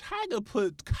 Tyga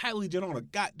put Kylie Jenner on a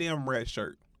goddamn red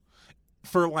shirt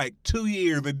for like 2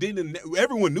 years, and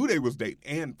everyone knew they was dating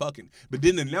and fucking, but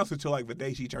didn't announce it till like the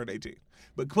day she turned 18.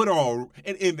 But put her on,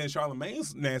 and then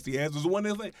Charlamagne's nasty ass was the one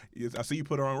that's like, yes, I see you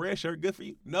put her on a red shirt, good for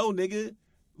you. No, nigga,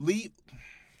 leave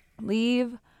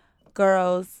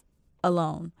girls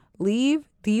alone. Leave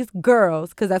these girls,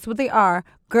 because that's what they are,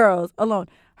 girls alone.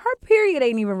 Her period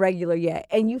ain't even regular yet,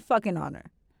 and you fucking on her.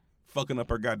 Fucking up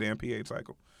her goddamn pH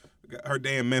cycle. Her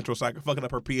damn menstrual cycle, fucking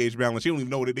up her pH balance. She don't even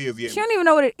know what it is yet. She don't even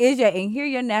know what it is yet, and here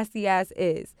your nasty ass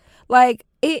is. Like,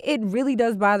 it really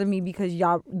does bother me because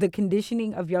the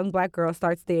conditioning of young black girls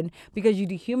starts then because you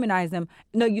dehumanize them.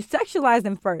 No, you sexualize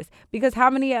them first, because how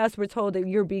many of us were told that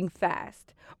you're being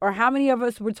fast? Or how many of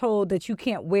us were told that you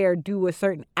can't do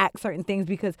certain things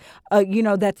because,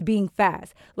 that's being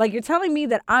fast? Like, you're telling me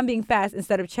that I'm being fast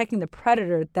instead of checking the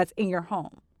predator that's in your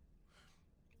home.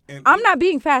 And I'm not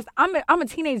being fast. I'm a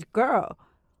teenage girl.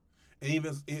 And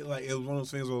even it was one of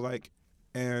those things where like,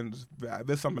 and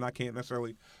this is something I can't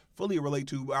necessarily fully relate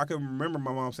to, but I can remember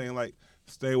my mom saying like,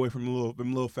 stay away from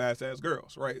them little fast ass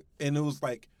girls, right? And it was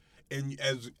like, and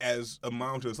as a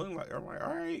mom to a son, like, I'm like,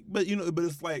 all right, but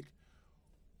it's like,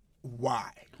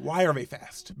 why are they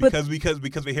fast? Because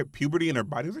they hit puberty and their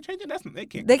bodies are changing.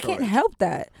 They can't help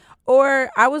that. Or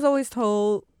I was always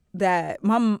told that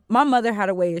my mother had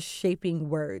a way of shaping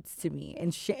words to me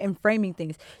and framing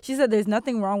things. She said there's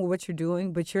nothing wrong with what you're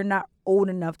doing, but you're not old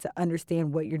enough to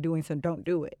understand what you're doing, so don't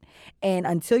do it. And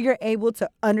until you're able to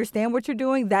understand what you're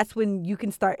doing, that's when you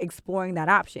can start exploring that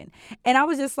option. And I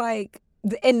was just like,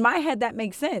 in my head, that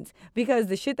makes sense, because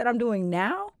the shit that I'm doing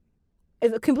now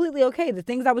is completely okay. The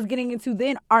things I was getting into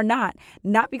then are not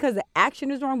because the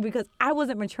action is wrong, because I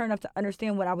wasn't mature enough to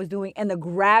understand what I was doing and the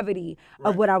gravity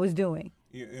of what I was doing.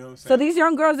 You know what I'm saying? So these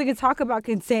young girls that can talk about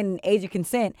consent and age of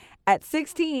consent at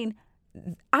 16,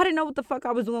 I didn't know what the fuck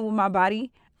I was doing with my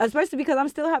body, especially because I'm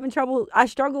still having trouble. I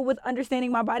struggle with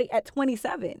understanding my body at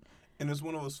 27. And it's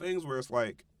one of those things where it's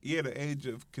like, yeah, the age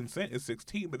of consent is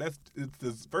 16, but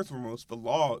it's first and foremost, the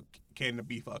law can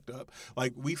be fucked up.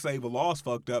 Like, we say the law's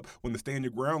fucked up when the Stand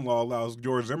Your Ground law allows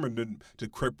George Zimmerman to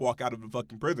crip walk out of the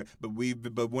fucking prison. But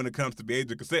when it comes to the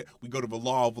age of consent, we go to the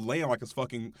law of the land like it's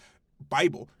fucking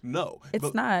Bible. No,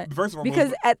 it's not. First of all,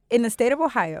 because in the state of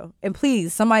Ohio, and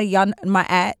please, somebody, y'all,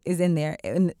 my @ is in there,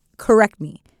 and correct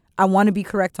me. I want to be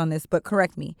correct on this, but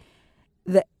correct me.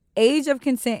 The age of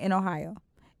consent in Ohio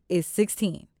is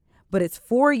 16. but it's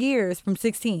 4 years from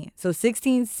 16. So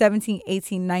 16, 17,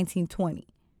 18, 19, 20.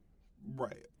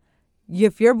 Right.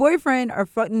 If your boyfriend or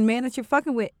fucking man that you're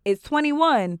fucking with is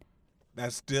 21,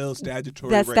 that's still statutory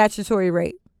that's rape. statutory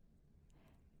rape.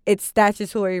 It's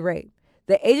statutory rape.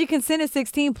 The age of consent is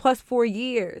 16 plus 4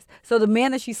 years. So the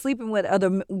man that she's sleeping with, or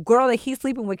the girl that he's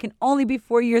sleeping with, can only be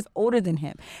 4 years older than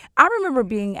him. I remember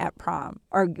being at prom,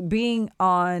 or being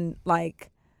on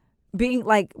being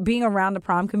around the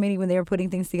prom committee when they were putting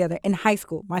things together in high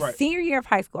school. My senior year of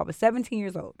high school, I was 17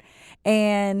 years old.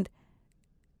 And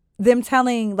them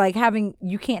telling,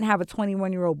 you can't have a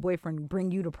 21-year-old boyfriend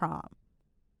bring you to prom.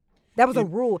 That was a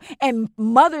rule. And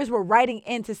mothers were writing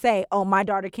in to say, oh, my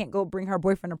daughter can't go bring her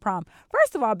boyfriend to prom.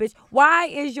 First of all, bitch, why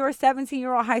is your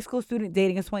 17-year-old high school student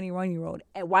dating a 21-year-old?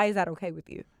 And why is that okay with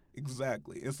you?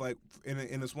 Exactly. It's like, and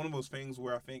it's one of those things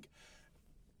where I think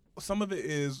some of it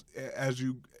is,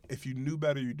 if you knew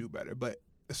better, you do better. But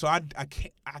so I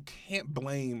can't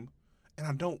blame, and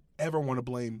I don't ever want to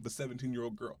blame the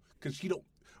 17-year-old girl, because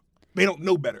they don't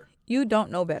know better. You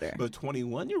don't know better. But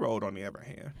 21-year-old, on the other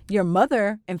hand, your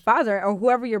mother and father, or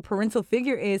whoever your parental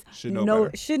figure is, should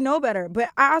know better. But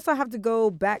I also have to go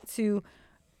back to,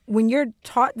 when you're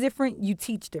taught different, you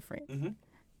teach different. Mm-hmm.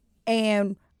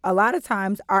 And a lot of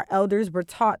times our elders were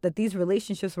taught that these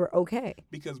relationships were okay.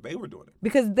 Because they were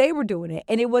doing it.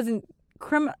 And it wasn't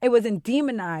it wasn't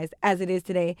demonized as it is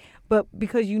today. But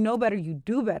because you know better, you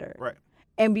do better. Right.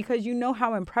 And because you know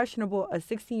how impressionable a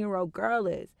 16-year-old girl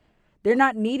is. They're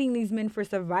not needing these men for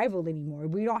survival anymore.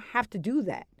 We don't have to do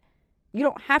that. You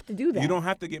don't have to do that. You don't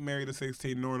have to get married at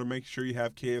 16 in order to make sure you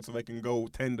have kids so they can go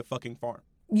tend the fucking farm.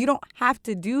 You don't have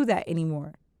to do that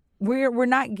anymore. We're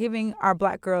not giving our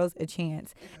black girls a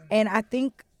chance. And I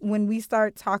think when we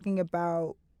start talking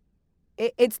about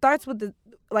it starts with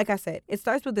like I said, it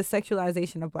starts with the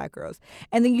sexualization of black girls.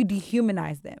 And then you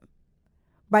dehumanize them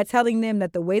by telling them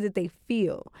that the way that they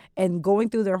feel and going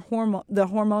through the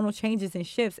hormonal changes and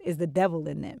shifts is the devil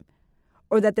in them.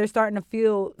 Or that they're starting to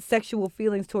feel sexual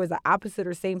feelings towards the opposite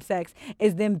or same sex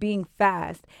is them being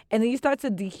fast. And then you start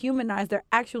to dehumanize their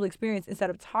actual experience instead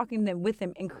of talking with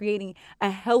them and creating a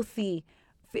healthy,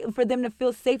 for them to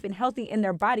feel safe and healthy in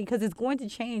their body, because it's going to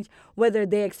change whether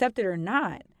they accept it or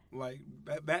not. Like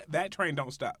that train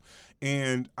don't stop.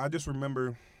 And I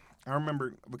remember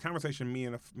the conversation me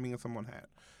and someone had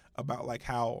about like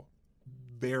how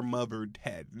their mother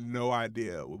had no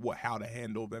idea how to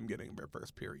handle them getting their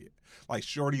first period. Like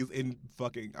shorty's in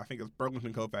fucking, I think it's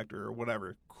Burlington Coat Factory or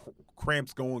whatever,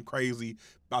 cramps going crazy,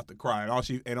 about to cry,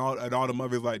 and all the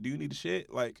mothers like, do you need to shit?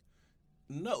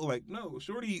 No,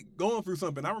 shorty going through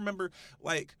something. I remember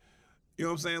like, you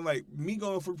know what I'm saying? Like me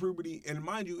going through puberty, and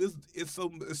mind you, it's so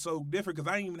different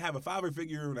because I didn't even have a father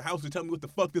figure in the house to tell me what the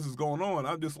fuck this is going on.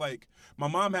 I'm just like, my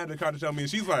mom had to kind of tell me,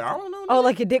 and she's like, I don't know. Oh,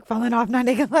 like your dick falling off, not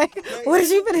nigga. Like, what is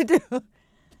you gonna do?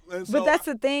 So, but that's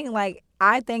the thing. Like,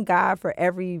 I thank God for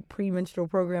every premenstrual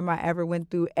program I ever went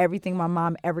through, everything my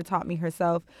mom ever taught me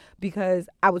herself, because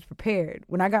I was prepared.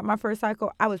 When I got my first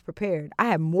cycle, I was prepared. I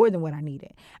had more than what I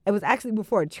needed. It was actually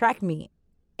before a track meet.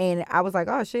 And I was like,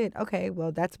 oh, shit, okay,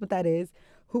 well, that's what that is.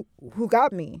 Who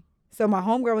got me? So my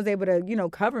homegirl was able to,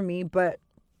 cover me, but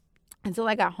until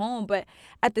I got home. But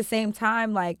at the same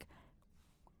time, like,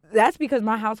 that's because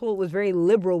my household was very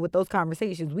liberal with those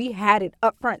conversations. We had it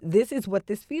up front. This is what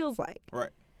this feels like.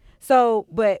 Right. So,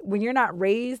 but when you're not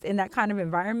raised in that kind of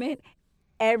environment,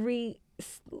 every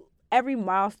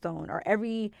milestone or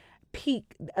every peak,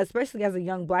 especially as a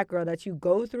young black girl, that you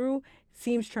go through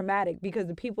seems traumatic because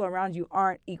the people around you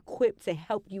aren't equipped to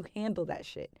help you handle that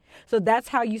shit. So that's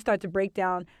how you start to break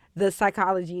down the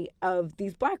psychology of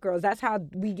these black girls. That's how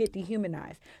we get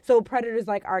dehumanized. So predators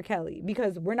like R. Kelly,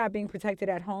 because we're not being protected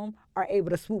at home, are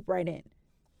able to swoop right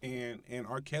in. And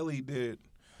R. Kelly did,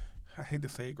 I hate to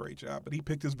say a great job, but he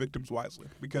picked his victims wisely.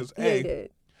 Because he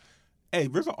did.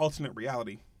 There's an alternate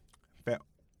reality that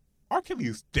R. Kelly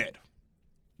is dead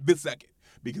this second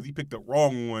because he picked the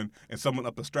wrong one and someone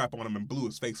up a strap on him and blew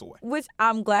his face away. Which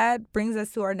I'm glad brings us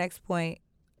to our next point.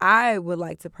 I would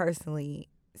like to personally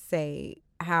say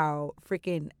how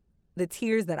freaking the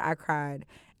tears that I cried,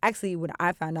 actually when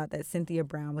I found out that Cynthia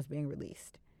Brown was being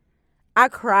released. I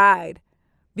cried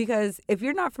because if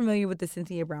you're not familiar with the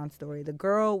Cynthia Brown story, the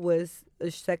girl was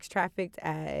sex trafficked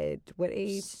at what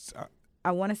age?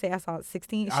 I want to say I saw it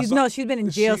 16. She's been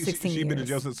in jail 16 years. She's been in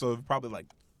jail since, so probably like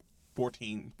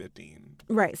 14, 15.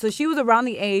 Right. So she was around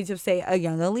the age of, say, a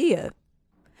young Aaliyah.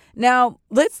 Now,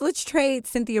 let's trade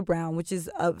Cynthia Brown, which is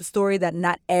a story that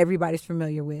not everybody's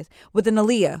familiar with an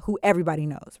Aaliyah, who everybody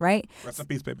knows, right? Rest in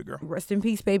peace, baby girl. Rest in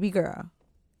peace, baby girl.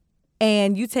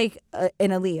 And you take an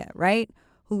Aaliyah, right,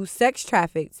 who's sex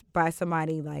trafficked by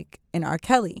somebody like an R.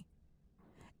 Kelly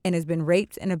and has been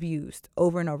raped and abused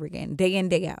over and over again, day in,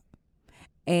 day out.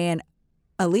 And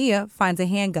Aaliyah finds a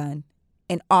handgun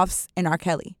and offs an R.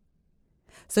 Kelly.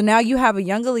 So now you have a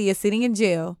young Aaliyah sitting in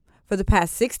jail for the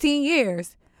past 16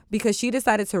 years because she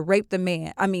decided to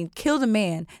kill the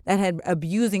man that had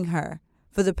abusing her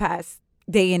for the past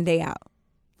day in, day out.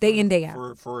 Day in, day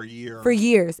out. For a year. For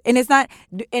years. And it's not,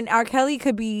 and R. Kelly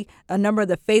could be a number of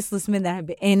the faceless men that have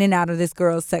been in and out of this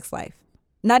girl's sex life.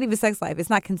 Not even sex life. It's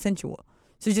not consensual.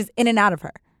 So just in and out of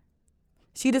her.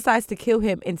 She decides to kill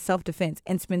him in self-defense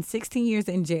and spend 16 years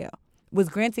in jail. Was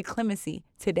granted clemency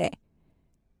today.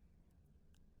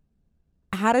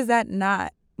 How does that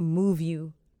not move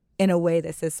you in a way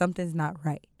that says something's not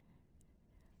right?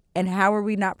 And how are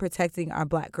we not protecting our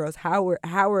black girls? How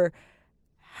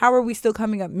are we still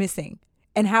coming up missing?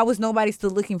 And how is nobody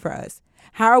still looking for us?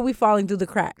 How are we falling through the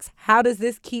cracks? How does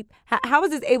this how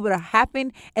is this able to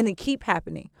happen and then keep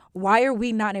happening? Why are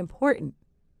we not important?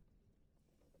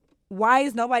 Why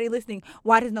is nobody listening?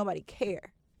 Why does nobody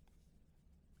care?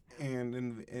 And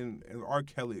in R.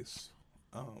 Kelly's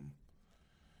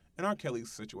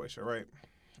situation, right?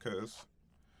 Because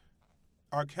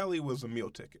R. Kelly was a meal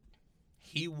ticket.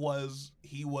 He was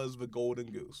the golden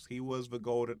goose. He was the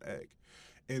golden egg.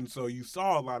 And so you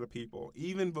saw a lot of people,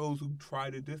 even those who try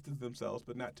to distance themselves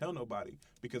but not tell nobody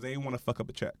because they didn't want to fuck up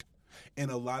a check.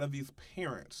 And a lot of these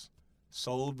parents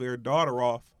sold their daughter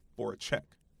off for a check.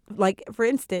 Like, for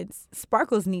instance,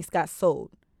 Sparkle's niece got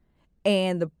sold.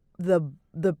 And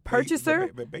the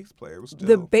purchaser, the bass player was still...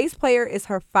 The bass player is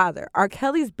her father. R.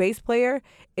 Kelly's bass player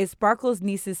is Sparkle's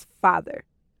niece's father.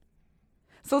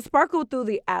 So Sparkle threw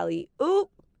the alley. Oop.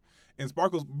 And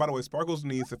Sparkle's, by the way, Sparkle's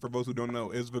niece, for those who don't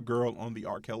know, is the girl on the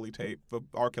R. Kelly tape, the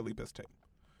R. Kelly piss tape.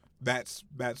 That's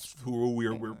who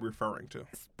we're referring to.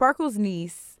 Sparkle's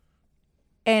niece,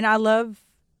 and I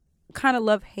kind of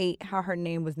love hate how her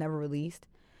name was never released,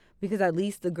 because at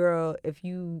least the girl, if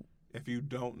you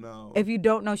don't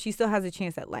know, she still has a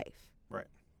chance at life. Right.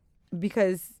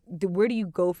 Because where do you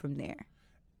go from there?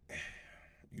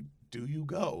 Do you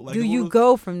go? Like, do you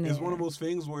go from there? It's one of those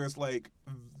things where it's like,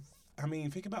 I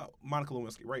mean, think about Monica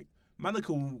Lewinsky, right?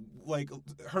 Monica, like,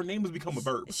 her name has become a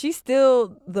verb. She's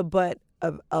still the butt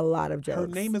of a lot of jokes. Her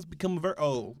name has become a verb.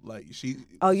 Oh, like, she...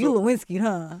 Oh, you Lewinsky,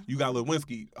 huh? You got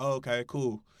Lewinsky. Oh, okay,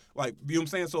 cool. Like, you know what I'm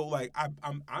saying? So, like,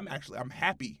 I'm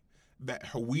happy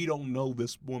that we don't know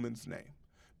this woman's name.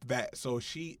 So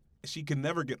she can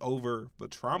never get over the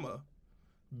trauma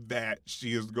that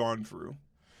she has gone through.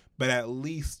 But at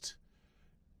least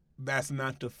that's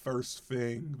not the first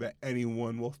thing that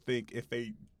anyone will think if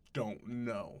they don't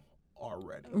know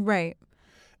already. Right.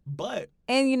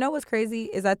 And you know what's crazy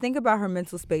is I think about her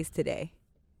mental space today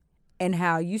and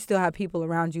how you still have people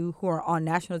around you who are on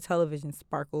national television,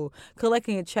 Sparkle,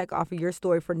 collecting a check off of your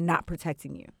story for not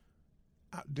protecting you.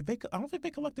 I don't think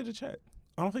they collected a check.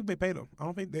 I don't think they paid them. I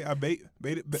don't think they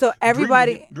So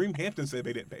everybody... Dream Hampton said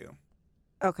they didn't pay them.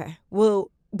 Okay. Well,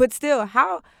 but still,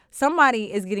 how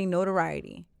somebody is getting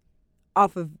notoriety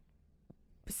after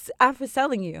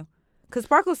selling you. Because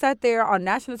Sparkle sat there on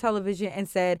national television and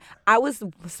said, I was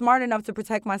smart enough to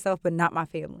protect myself, but not my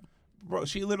family. Bro,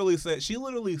 she literally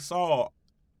saw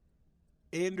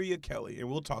Andrea Kelly, and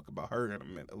we'll talk about her in a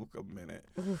minute.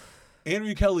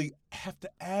 Andrea Kelly have to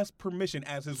ask permission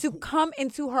to come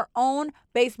into her own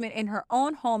basement in her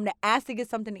own home to ask to get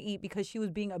something to eat because she was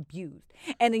being abused.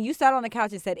 And then you sat on the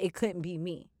couch and said, it couldn't be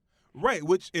me. Right,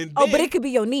 but it could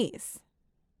be your niece.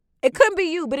 It couldn't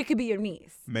be you, but it could be your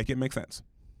niece. Make it make sense.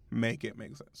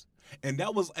 And I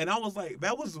was like,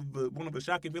 that was one of the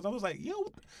shocking things. I was like,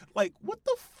 yo, like, what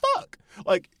the fuck?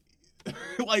 Like,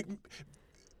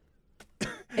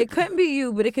 it couldn't be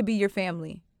you, but it could be your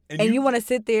family. And you want to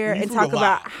sit there and talk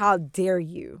about how dare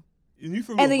you. And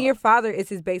then your father is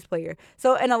his bass player.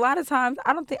 So, and a lot of times,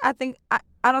 I don't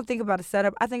think about a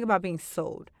setup. I think about being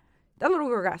sold. That little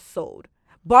girl got sold,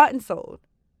 bought and sold,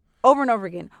 over and over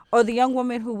again. Or the young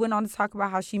woman who went on to talk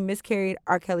about how she miscarried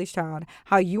R. Kelly's child,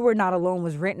 how You Were Not Alone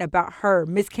was written about her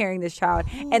miscarrying this child,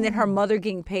 and then her mother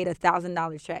getting paid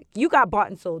 $1,000 check. You got bought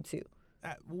and sold too.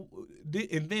 And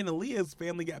then Aaliyah's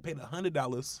family got paid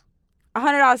 $100.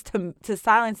 $100 to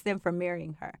silence them from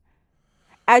marrying her.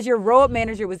 As your road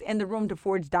manager was in the room to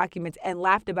forge documents and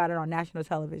laughed about it on national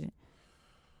television.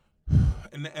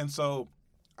 And so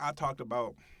I talked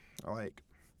about, like,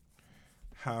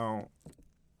 how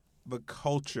the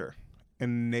culture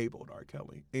enabled R.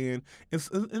 Kelly. And it's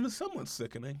somewhat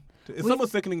sickening. It's somewhat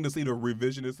sickening to see the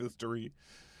revisionist history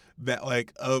that,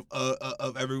 like, of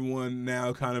everyone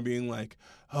now kind of being like,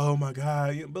 oh, my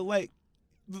God. But, like,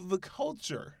 the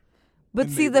culture... But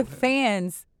see, the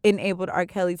fans enabled R.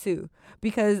 Kelly too,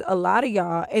 because a lot of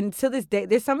y'all, and to this day,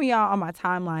 there's some of y'all on my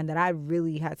timeline that I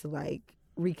really had to like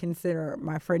reconsider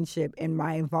my friendship and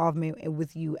my involvement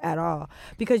with you at all,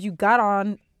 because you got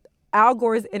on Al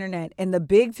Gore's internet in the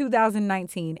big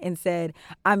 2019 and said,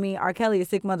 I mean, R. Kelly a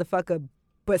sick motherfucker,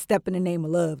 but step in the name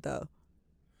of love though.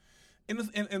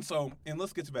 And so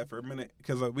let's get to that for a minute,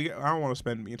 because I don't want to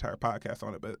spend the entire podcast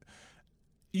on it, but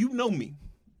you know me,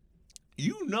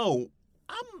 you know,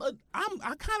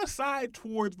 I kind of side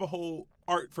towards the whole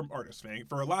art from artist thing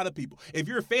for a lot of people. If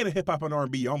you're a fan of hip hop and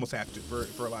R&B, you almost have to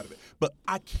for a lot of it. But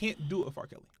I can't do it with R.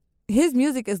 Kelly. His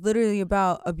music is literally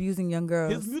about abusing young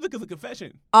girls. His music is a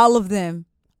confession. All of them.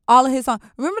 All of his songs.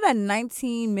 Remember that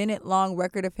 19-minute long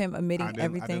record of him admitting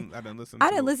everything? I didn't listen. I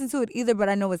didn't listen to it either, but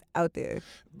I know it's out there.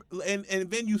 And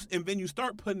then you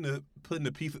start putting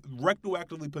the pieces,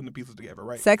 retroactively putting the pieces together,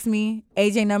 right? Sex Me,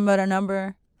 AJ Nothing But a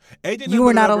Number. AJ You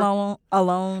Were Not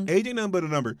Alone. AJ Nothing But a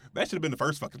Number. That should have been the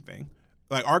first fucking thing.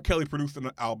 Like, R. Kelly produced an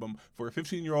album for a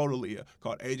 15-year-old Aaliyah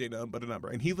called AJ Nothing But a Number,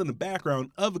 and he's in the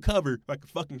background of the cover like a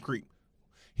fucking creep.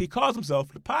 He calls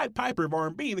himself the Pied Piper of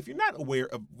R&B, and if you're not aware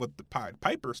of what the Pied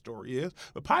Piper story is,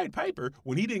 the Pied Piper,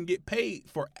 when he didn't get paid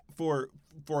for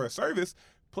a service,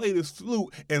 played his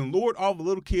flute and lured all the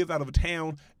little kids out of a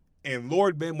town and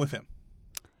lured them with him.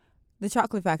 The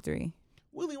Chocolate Factory.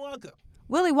 Willy Wonka.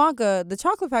 Willy Wonka. The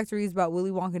Chocolate Factory is about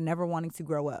Willy Wonka never wanting to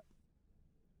grow up.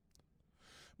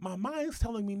 My mind's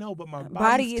telling me no, but my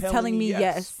body is telling me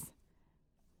yes.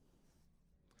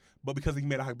 But because he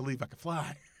made I Believe I Can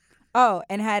Fly. Oh,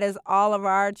 and had us all of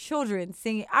our children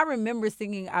singing. I remember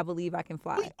singing I Believe I Can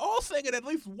Fly. We all sang it at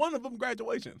least one of them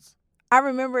graduations. I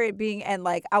remember it being, and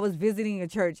like I was visiting a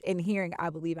church and hearing I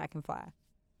Believe I Can Fly.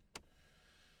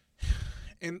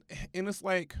 And it's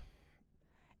like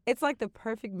the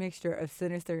perfect mixture of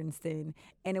sinister and sin,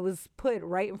 and it was put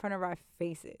right in front of our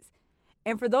faces.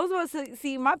 And for those of us who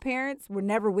see, my parents were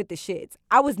never with the shits.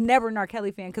 I was never an R. Kelly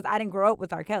fan because I didn't grow up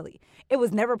with R. Kelly. It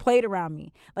was never played around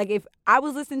me. Like, if I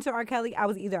was listening to R. Kelly, I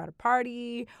was either at a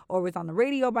party or was on the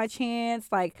radio by chance.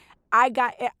 Like,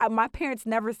 my parents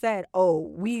never said, oh,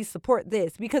 we support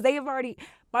this, because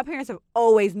my parents have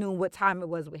always known what time it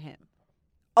was with him.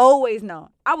 Always known.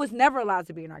 I was never allowed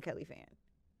to be an R. Kelly fan.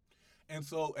 And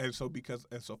so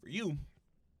for you,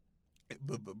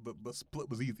 the split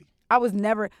was easy. I was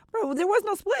never, there was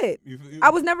no split. I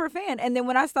was never a fan. And then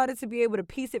when I started to be able to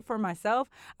piece it for myself,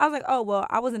 I was like, oh, well,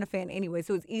 I wasn't a fan anyway,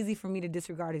 so it's easy for me to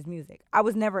disregard his music. I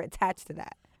was never attached to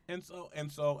that. And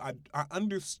so I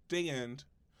understand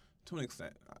to an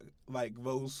extent, like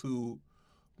those who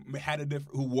had a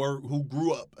different, who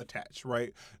grew up attached,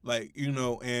 right? Like, you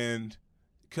know, and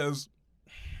because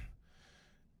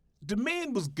the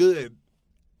man was good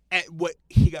at what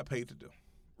he got paid to do,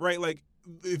 right? Like,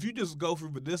 if you just go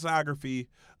through the discography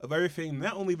of everything,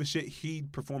 not only the shit he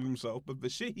performed himself, but the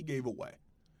shit he gave away,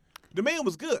 the man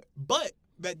was good. But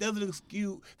that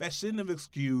shouldn't have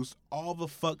excused all the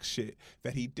fuck shit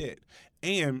that he did.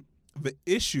 And the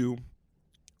issue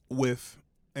with,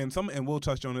 and we'll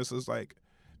touch on this, is like,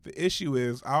 the issue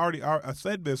is, I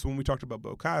said this when we talked about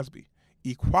Bill Cosby.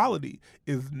 Equality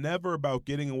is never about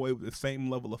getting away with the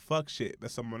same level of fuck shit that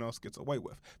someone else gets away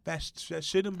with. That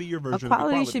shouldn't be your version of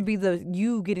equality. Equality should be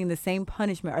you getting the same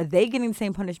punishment. Are they getting the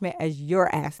same punishment as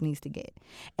your ass needs to get?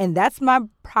 And that's my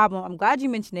problem. I'm glad you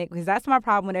mentioned it, because that's my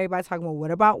problem when everybody's talking about, what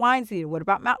about Weinstein? What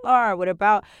about Matt Lauer? What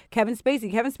about Kevin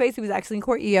Spacey? Kevin Spacey was actually in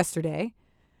court yesterday.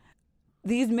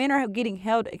 These men are getting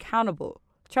held accountable.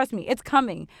 Trust me, it's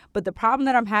coming. But the problem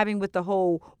that I'm having with the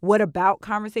whole what about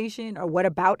conversation, or what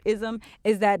about-ism,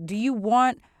 is that, do you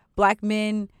want black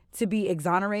men to be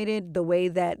exonerated the way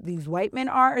that these white men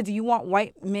are? Or do you want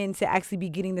white men to actually be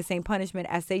getting the same punishment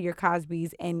as, say, your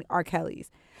Cosbys and R. Kellys?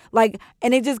 Like,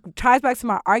 and it just ties back to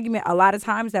my argument a lot of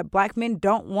times that black men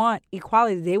don't want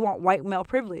equality. They want white male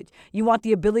privilege. You want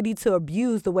the ability to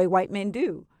abuse the way white men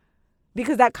do,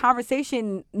 because that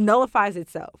conversation nullifies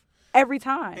itself every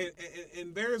time.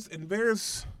 And there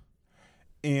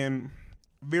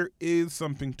is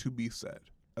something to be said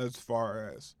as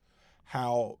far as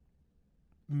how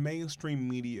mainstream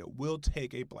media will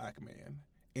take a black man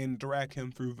and drag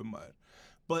him through the mud.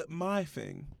 But my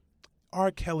thing,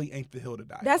 R. Kelly ain't the hill to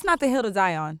die on. That's not the hill to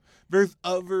die on. There's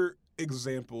other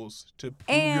examples to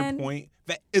prove your point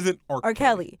that isn't R.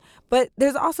 Kelly. But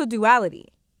there's also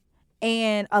duality.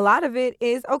 And a lot of it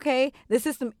is, okay, the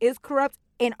system is corrupt,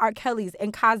 and R. Kelly's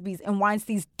and Cosby's and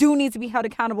Weinstein's do need to be held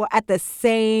accountable at the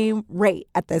same rate,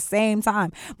 at the same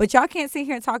time. But y'all can't sit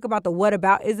here and talk about the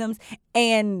whataboutisms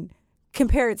and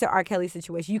compare it to R. Kelly's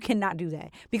situation. You cannot do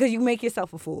that because you make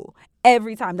yourself a fool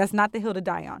every time. That's not the hill to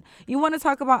die on. You want to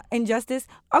talk about injustice?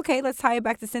 Okay, let's tie it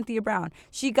back to Cynthia Brown.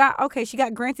 She got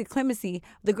granted clemency.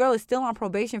 The girl is still on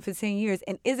probation for 10 years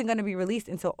and isn't going to be released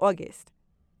until August.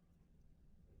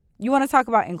 You want to talk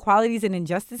about inequalities and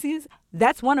injustices?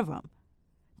 That's one of them.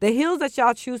 The hills that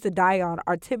y'all choose to die on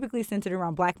are typically centered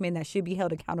around black men that should be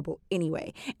held accountable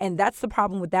anyway. And that's the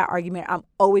problem with that argument I'm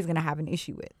always going to have an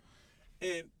issue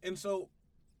with. And so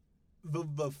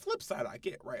the flip side I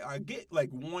get, right? I get like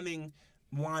wanting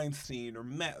Weinstein or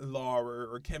Matt Lauer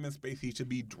or Kevin Spacey to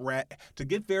be to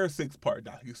get their 6-part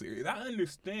docuseries. I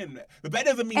understand that. But that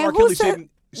doesn't mean R. Kelly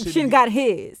shouldn't got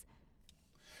his.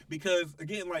 Because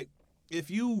again, like, if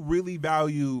you really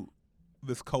value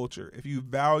this culture, if you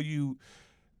value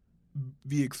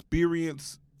the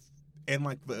experience and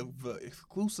like the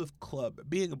exclusive club that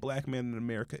being a black man in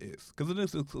America is, because it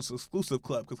is an exclusive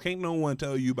club, because can't no one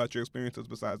tell you about your experiences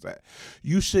besides that.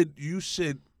 You should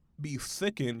be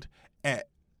sickened at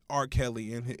R.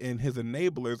 Kelly and his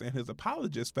enablers and his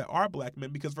apologists that are black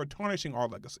men, because they're tarnishing our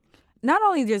legacy. Not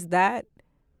only just that,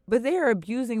 but they are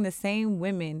abusing the same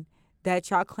women that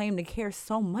y'all claim to care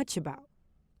so much about.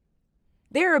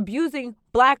 They're abusing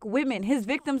black women. His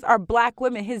victims are black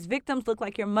women. His victims look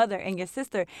like your mother and your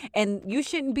sister. And you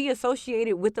shouldn't be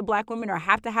associated with the black women or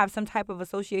have to have some type of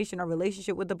association or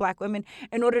relationship with the black women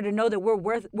in order to know that we're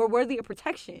worthy of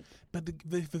protection. But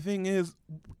the thing is,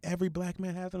 every black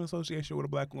man has an association with a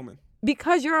black woman.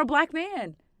 Because you're a black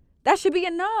man. That should be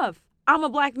enough. I'm a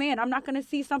black man. I'm not going to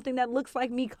see something that looks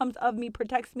like me, comes of me,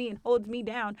 protects me, and holds me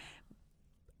down,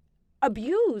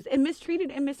 abused and mistreated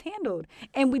and mishandled.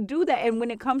 And we do that. And when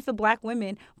it comes to black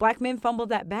women, black men fumble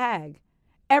that bag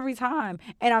every time.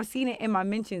 And I've seen it in my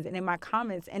mentions and in my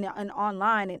comments and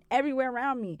online and everywhere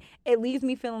around me. It leaves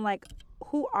me feeling like,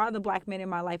 who are the black men in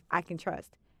my life I can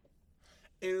trust?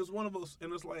 And it's one of those,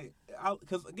 and it's like,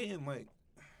 because again, like,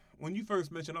 when you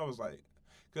first mentioned, I was like,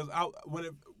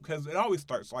 because it always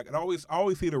starts, like, I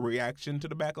always see the reaction to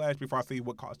the backlash before I see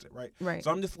what caused it, right? Right. So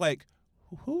I'm just like,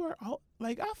 who are all,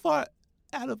 like, I thought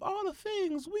out of all the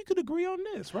things we could agree on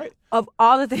this, right? Of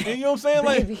all the things, and you know what I'm saying?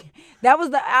 Baby, like that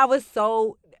was I was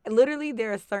so literally,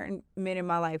 there are certain men in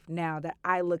my life now that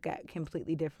I look at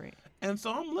completely different. And so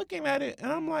I'm looking at it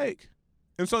and I'm like,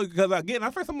 and so because again,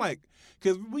 at first I'm like,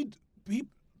 because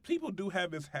people do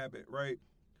have this habit, right,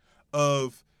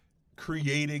 of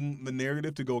creating the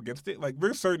narrative to go against it. Like,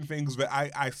 there's certain things that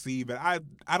I see that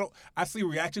I see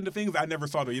reaction to things I never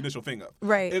saw the initial thing of.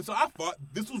 Right. And so I thought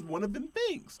this was one of them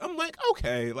things. I'm like,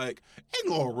 okay, like, ain't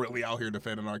no one really out here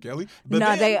defending R. Kelly. But no,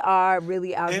 then, they are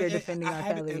really out here defending R.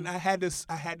 Kelly. And I had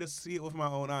to see it with my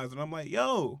own eyes, and I'm like,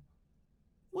 yo,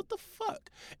 what the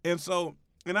fuck? And so,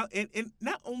 and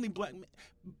not only black men,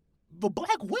 but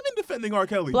black women defending R.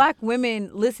 Kelly. Black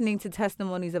women listening to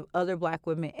testimonies of other black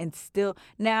women and still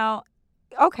now,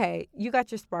 okay, you got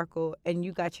your Sparkle and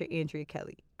you got your Andrea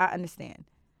Kelly. I understand.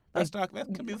 Like, that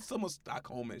could be somewhat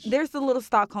Stockholmish. There's a little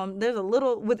Stockholm. There's a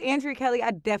little with Andrea Kelly.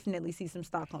 I definitely see some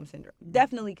Stockholm syndrome.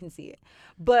 Definitely can see it.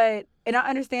 But and I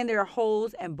understand there are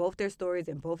holes in both their stories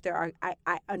and both their.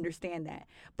 I understand that.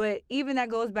 But even that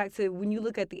goes back to when you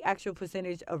look at the actual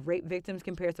percentage of rape victims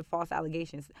compared to false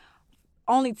allegations.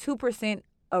 Only 2%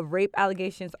 of rape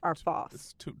allegations are false.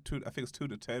 It's two. I think it's 2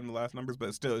 to 10, the last numbers,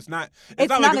 but still, it's not. It's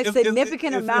not like a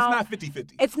significant amount. It's not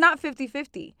 50-50. It's not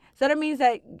 50-50. So that means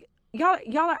that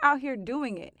y'all are out here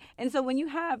doing it. And so when you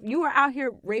are out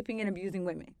here raping and abusing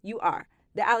women, you are.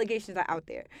 The allegations are out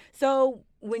there. So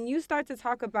when you start to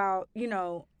talk about,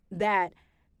 that,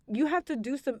 you have to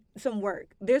do some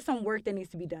work. There's some work that needs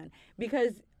to be done,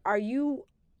 because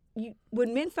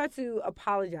when men start to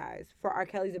apologize for R.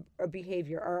 Kelly's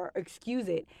behavior or excuse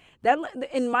it, that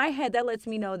in my head, that lets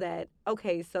me know that,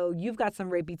 okay, so you've got some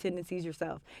rapey tendencies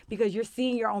yourself, because you're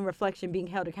seeing your own reflection being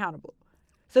held accountable.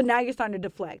 So now you're starting to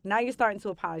deflect. Now you're starting to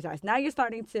apologize. Now you're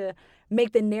starting to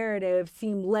make the narrative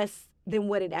seem less than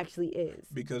what it actually is.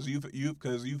 Because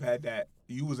you've had that.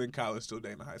 You was in college still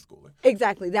dating a high schooler.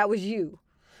 Exactly. That was you.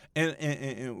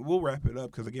 And we'll wrap it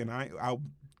up, because again, I'll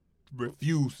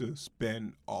refuse to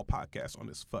spend all podcasts on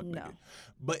this fuck nigga.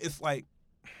 But it's like,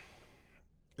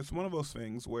 it's one of those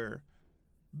things where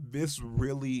this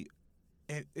really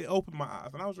it opened my eyes,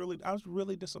 and I was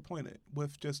really disappointed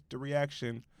with just the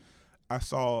reaction I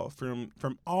saw from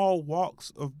all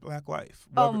walks of Black life.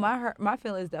 Oh, my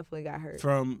feelings definitely got hurt.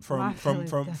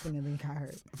 Definitely got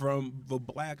hurt. From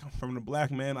the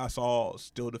black man I saw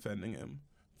still defending him,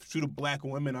 to the black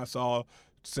women I saw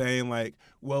saying like,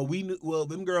 well,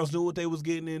 them girls knew what they was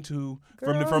getting into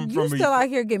Girl, from you still out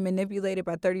here getting manipulated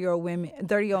by 30-year-old women,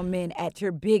 30-year-old men at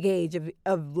your big age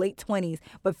of late 20s,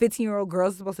 but 15-year-old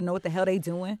girls are supposed to know what the hell they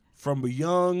doing. from the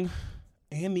young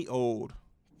and the old,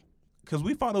 because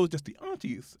we thought it was just the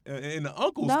aunties and the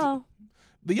uncles. No.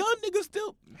 The young niggas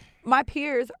still. My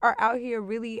peers are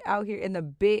really out here in the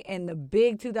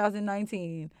big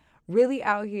 2019, really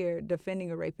out here defending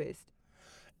a rapist.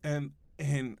 And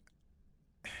I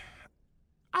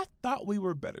thought we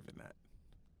were better than that.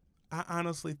 I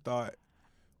honestly thought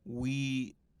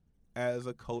we, as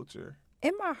a culture,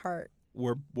 In my heart,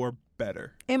 were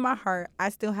better. I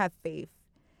still have faith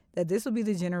that this will be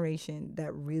the generation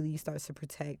that really starts to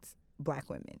protect Black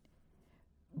women.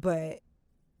 But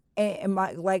and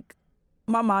my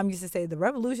mom used to say, the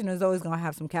revolution is always gonna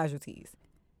have some casualties.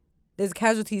 There's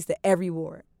casualties to every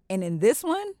war, and in this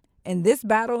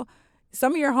battle,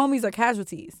 some of your homies are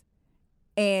casualties.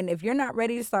 And if you're not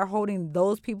ready to start holding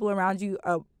those people around you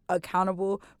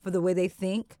accountable for the way they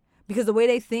think, because the way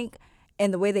they think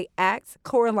and the way they act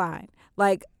correlate.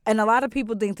 Like, and a lot of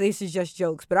people think this is just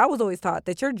jokes, but I was always taught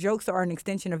that your jokes are an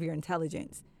extension of your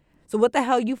intelligence. So what the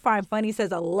hell you find funny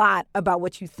says a lot about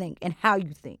what you think and how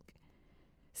you think.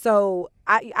 So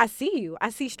I see you. I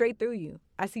see straight through you.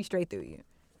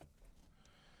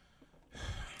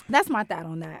 That's my thought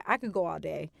on that. I could go all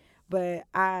day. But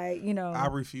I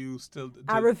refuse to.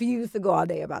 I refuse to go all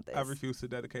day about this. I refuse to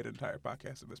dedicate an entire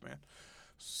podcast to this man.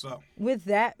 So with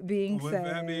that being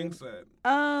said,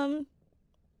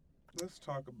 let's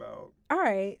talk about. All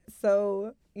right,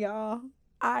 so y'all,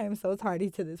 I am so tardy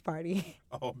to this party.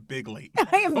 Oh, big late.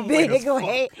 I am big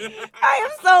late. I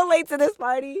am so late to this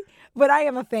party, but I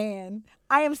am a fan.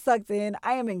 I am sucked in.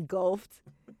 I am engulfed.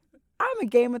 I'm a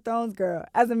Game of Thrones girl.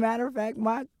 As a matter of fact,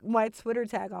 my Twitter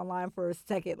tag online for a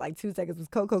second, like 2 seconds, was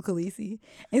Coco Khaleesi.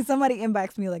 And somebody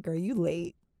inboxed me like, are you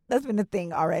late? That's been a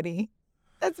thing already.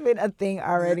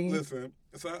 Listen,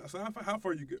 so how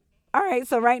far you get? All right,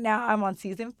 so right now I'm on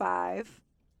season 5.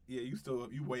 Yeah, you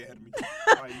way ahead of me.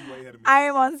 You way ahead of me. I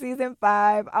am on season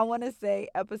 5. I want to say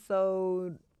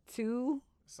episode 2.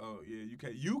 So yeah,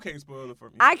 you can't spoil it for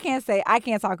me. I can't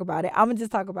talk about it. I'm gonna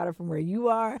just talk about it from where you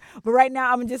are. But right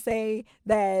now, I'm gonna just say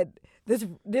that there's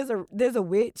a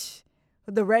witch,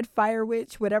 the Red Fire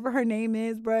Witch, whatever her name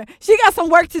is, bruh. She got some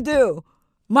work to do.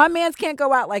 My man's can't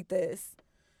go out like this.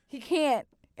 He can't.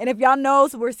 And if y'all know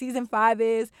where season 5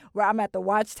 is, where I'm at the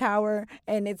Watchtower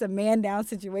and it's a man down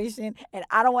situation, and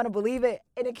I don't want to believe it,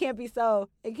 and it can't be so.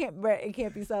 It can't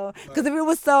be so. Because if it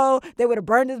was so, they would have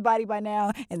burned his body by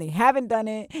now, and they haven't done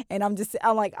it. And I'm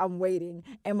waiting.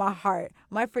 And my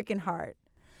freaking heart.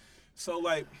 So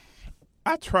like,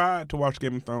 I tried to watch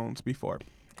Game of Thrones before.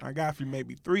 I got through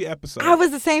maybe 3 episodes. I was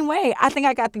the same way. I think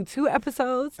I got through 2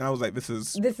 episodes. And I was like, this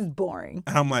is boring.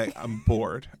 I'm like, I'm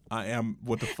bored. I am,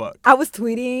 what the fuck? I was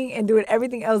tweeting and doing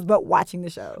everything else but watching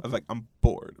the show. I was like, I'm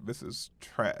bored. This is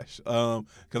trash.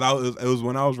 Because it was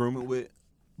when I was rooming with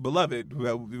Beloved,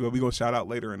 who we gonna shout out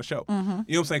later in the show. Mm-hmm. You know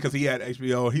what I'm saying? Because he had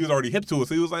HBO. He was already hip to it.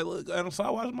 So he was like, look, and so I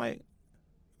watched, I'm like,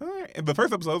 all right. And the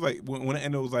first episode was like, when it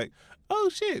ended, it was like, oh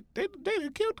shit, they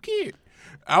killed the kid.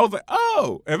 I was like,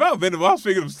 oh, if I was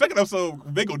figuring the second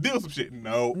episode, they gonna deal with some shit.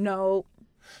 No.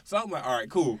 So I'm like, all right,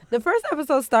 cool. The first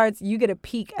episode starts, you get a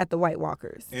peek at the White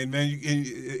Walkers. And then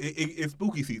it's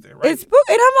spooky season, right? It's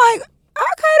spooky. And I'm like,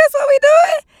 okay, that's what we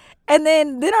doing. And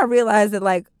then I realized that,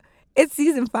 like, it's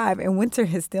season 5 and winter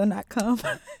has still not come.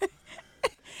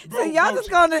 So y'all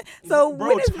just gonna,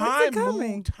 when is winter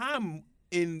coming?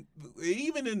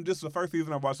 Even in just the first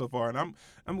season I've watched so far, and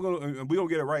we gonna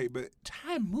get it right, but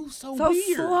time moves so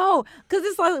weird. Slow, because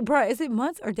it's like, bro, is it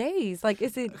months or days? Like,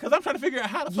 is it? Because I'm trying to figure out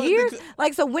how the years. fuck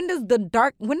Like, so when does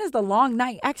the long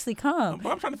night actually come?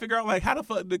 I'm trying to figure out, like, how the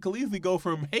fuck did Khaleesi go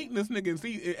from hating this nigga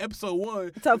in episode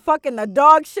 1 to fucking the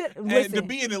dog shit, and to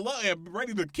being in love and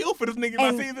ready to kill for this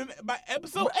nigga by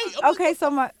episode 8?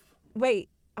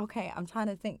 Okay, I'm trying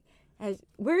to think.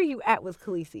 Where are you at with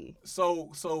Khaleesi?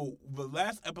 So the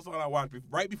last episode I watched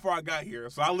right before I got here.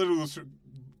 So I literally was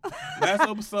last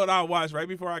episode I watched right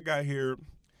before I got here.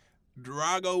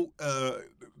 Drago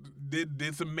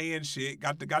did some man shit.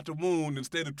 Got the wound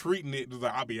instead of treating it. Was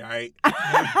like, I'll be all right.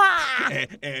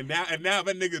 and now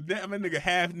that nigga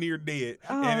half near dead.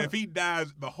 Oh. And if he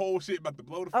dies, the whole shit about to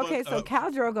blow the fuck up. Okay, so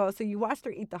Khal Drogo. So you watched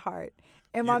her eat the heart.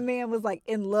 And my man was like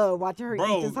in love watching her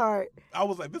eat his heart. I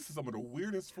was like, this is some of the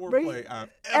weirdest foreplay I've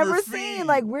ever seen.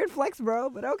 Like, weird flex, bro,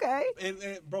 but okay.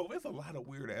 And bro, there's a lot of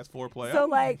weird ass foreplay. So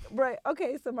like, bro,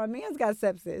 okay, so my man's got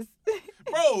sepsis.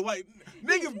 Bro, like,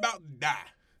 niggas about to die.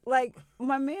 Like,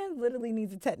 my man literally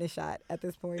needs a tetanus shot at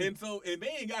this point. And they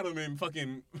ain't got him in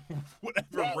fucking whatever.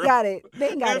 They ain't got it. They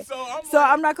ain't got And it. so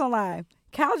I'm not gonna lie.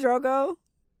 Khal Drogo,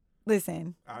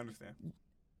 listen. I understand.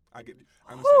 I get it.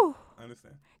 I Whew.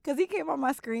 understand. Because he came on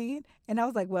my screen, and I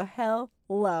was like, well,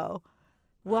 hello.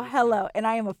 Well, hello. And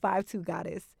I am a 5'2"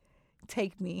 goddess.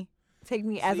 Take me. Take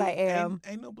me as I am.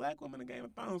 Ain't no black woman in Game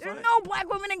of Thrones. There's right? no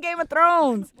black women in Game of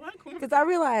Thrones. Because I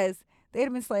realized they'd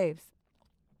have been slaves.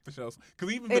 For sure.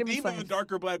 Because even They'd have been the slaves.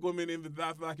 darker black women in the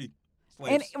Dothraki,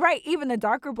 And slaves. right, even the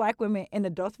darker black women in the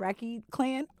Dothraki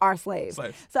clan are slaves.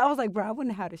 Slaves. So I was like, bro, I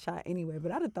wouldn't have had a shot anyway,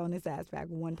 but I'd have thrown his ass back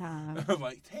one time. I was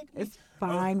like, take me. It's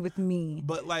fine with me.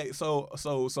 But like, so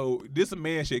this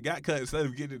man shit got cut instead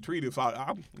of getting treated. So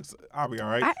I'll be all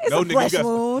right. It's a flesh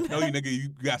wound. No, you nigga, you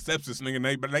got sepsis, nigga. Now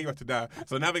you about to die.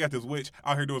 So now they got this witch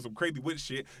out here doing some crazy witch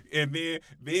shit, and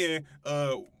then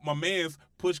my man's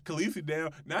pushed Khaleesi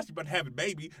down. Now she about to have a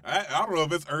baby. I don't know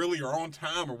if it's early or on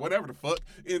time or whatever the fuck.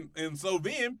 And so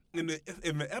then in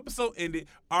the episode ended,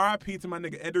 R.I.P. to my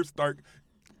nigga Eddard Stark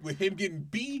with him getting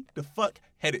the fuck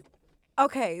headed.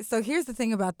 Okay, so here's the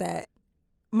thing about that.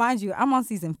 Mind you, I'm on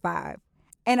season 5,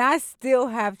 and I still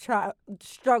have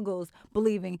struggles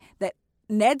believing that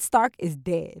Ned Stark is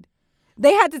dead.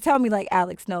 They had to tell me, like,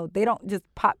 Alex, no, they don't just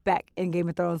pop back in Game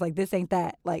of Thrones. Like, this ain't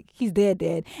that. Like, he's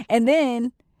dead. And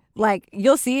then, like,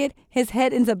 you'll see it. His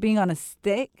head ends up being on a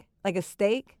stick, like a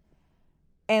stake.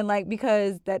 And, like,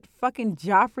 because that fucking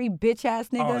Joffrey bitch-ass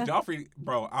nigga. Oh, Joffrey,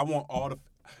 bro, I want all the...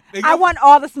 I want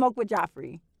all the smoke with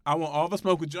Joffrey. I want all the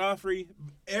smoke with Joffrey.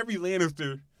 Every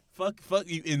Lannister. Fuck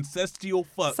you, incestual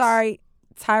fucks. Sorry,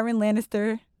 Tyrion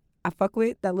Lannister. I fuck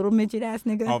with that little midget ass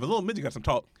nigga. Oh, the little midget got some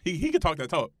talk. He can talk that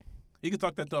talk. He can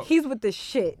talk that talk. He's with the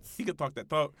shits. He can talk that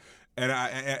talk. And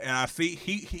I see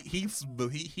he's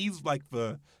like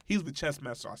the chess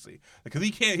master. I see, because he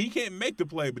can't make the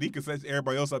play, but he can set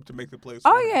everybody else up to make the play.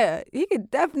 Oh yeah, he could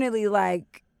definitely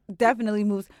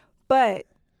moves. But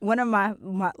one of my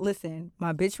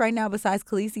bitch right now besides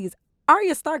Khaleesi is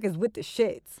Arya Stark is with the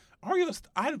shits.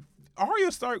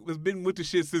 Arya Stark has been with the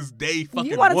shit since day fucking one.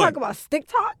 You want to talk about stick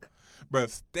talk? Bruh,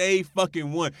 stay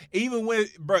fucking one. Even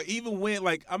when,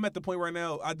 like, I'm at the point right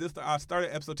now, I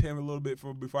started episode 10 a little bit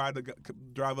before I had to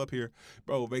drive up here.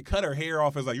 Bro, they cut her hair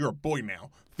off as like, you're a boy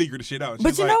now. Figure the shit out. And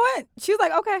but you know what? She was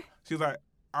like, okay. She's like,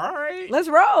 all right. Let's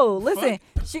roll. Listen,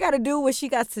 she got to do what she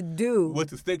got to do. With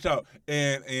the stick talk.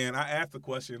 And I asked the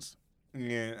questions.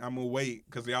 And I'm going to wait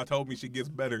because y'all told me she gets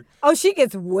better. Oh, she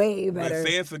gets way better. But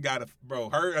Sansa got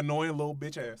her annoying little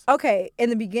bitch ass. Okay, in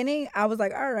the beginning, I was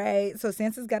like, all right, so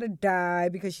Sansa's got to die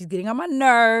because she's getting on my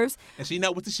nerves. And she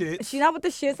not with the shit. She not with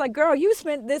the shit. It's like, girl, you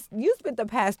spent the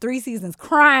past 3 seasons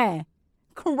crying.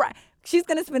 She's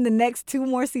going to spend the next 2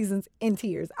 more seasons in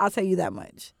tears. I'll tell you that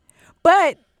much.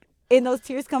 But in those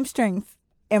tears come strength.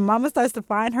 And mama starts to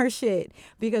find her shit.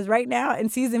 Because right now in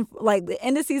the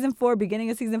end of season 4, beginning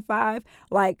of season 5,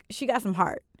 like, she got some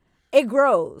heart. It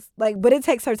grows. Like, but it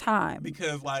takes her time.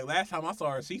 Because, like, last time I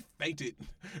saw her, she fainted.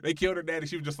 They killed her daddy.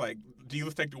 She was just like,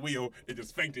 Jesus, take the wheel. It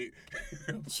just fainted.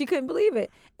 She couldn't believe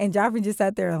it. And Joffrey just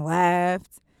sat there and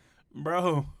laughed.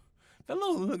 Bro, that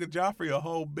little look at Joffrey, a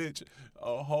whole bitch.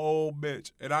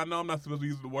 And I know I'm not supposed to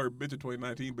use the word bitch in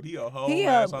 2019, but he a hoe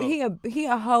asshole. He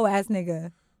a hoe ass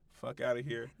nigga. Fuck out of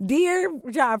here. Dear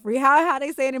Joffrey, how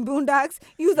they say it in Boondocks?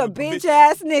 You's a bitch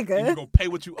ass nigga. And you gonna pay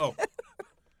what you owe.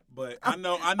 But I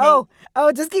know.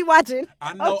 Oh, just keep watching.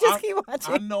 Keep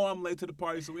watching. I know I'm late to the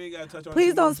party, so we ain't gotta touch on.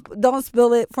 Please don't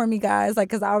spill it for me, guys. Like,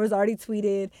 cause I was already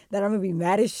tweeted that I'm gonna be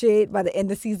mad as shit by the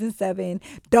end of season 7.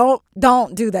 Don't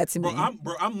do that to me.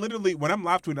 I'm literally, when I'm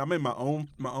live tweeting, I'm in my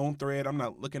own thread. I'm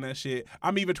not looking at shit.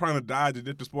 I'm even trying to dodge the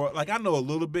different sport. Like, I know a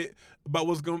little bit about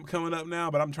what's coming up now,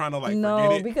 but I'm trying to forget it.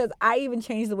 No, because I even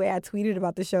changed the way I tweeted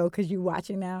about the show because you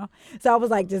watching now. So I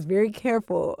was like, just very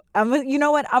careful. You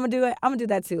know what? I'm gonna do it. I'm gonna do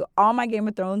that too. All my Game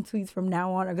of Thrones tweets from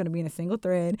now on are gonna be in a single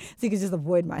thread, so you can just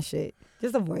avoid my shit.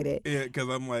 Just avoid it. Yeah, because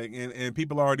I'm like, and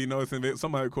people already noticing that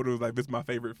somebody recorded was like, this is my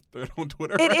favorite thread on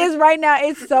Twitter. It is right now.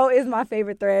 It so is my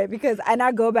favorite thread and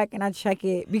I go back and I check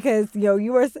it because,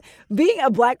 you were being a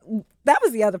black, that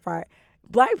was the other part.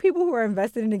 Black people who are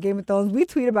invested in the Game of Thrones, we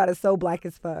tweet about it so black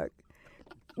as fuck.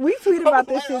 We tweet about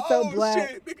this shit so black.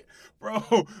 Shit, bro,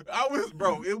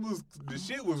 the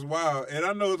shit was wild. And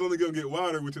I know it's only going to get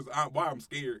wilder, which is why I'm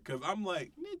scared. Because I'm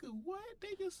like, nigga, what?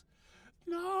 Niggas?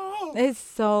 No. It's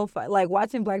so fun. Like,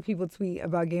 watching black people tweet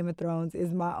about Game of Thrones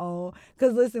is my own.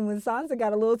 Because, listen, when Sansa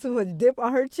got a little too much dip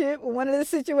on her chip in one of the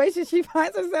situations she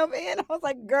finds herself in, I was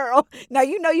like, girl, now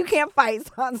you know you can't fight,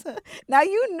 Sansa. Now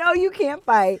you know you can't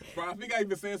fight. Bro, I think I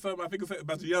even said something. I think I said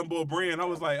about the young boy, Bran. I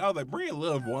was like, Bran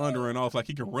love wandering off like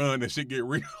he can run and shit get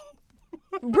real.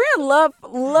 Brian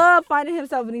love finding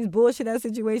himself in these bullshit ass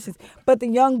situations. But the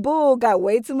young bull got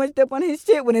way too much dip on his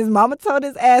shit when his mama told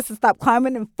his ass to stop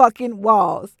climbing them fucking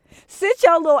walls. Sit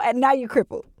your little, and now you're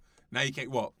crippled. Now you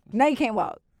can't walk Now you can't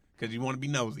walk. because you want to be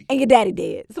nosy. And your daddy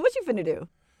dead. So what you finna do?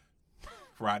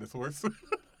 Ride his horse.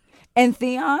 And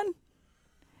Theon,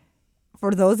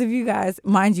 for those of you guys,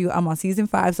 mind you, I'm on season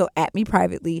 5, so at me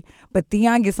privately. But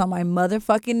Theon gets on my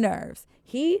motherfucking nerves.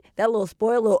 That little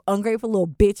spoiled, little ungrateful, little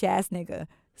bitch ass nigga.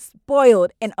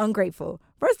 Spoiled and ungrateful.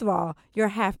 First of all, you're a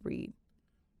half breed.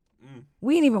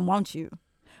 We didn't even want you.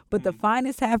 But the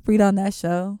finest half breed on that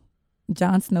show,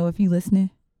 Jon Snow, if you listening,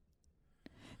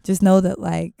 just know that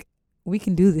like we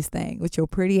can do this thing with your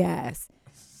pretty ass.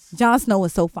 Jon Snow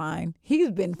was so fine.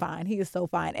 He's been fine. He is so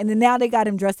fine. And then now they got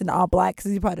him dressed in all black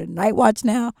because he's part of the Night Watch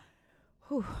now.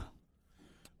 Whew.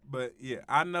 But yeah,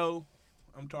 I know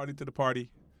I'm tardy to the party.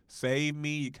 Save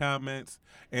me your comments,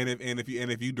 and if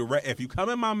you come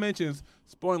in my mentions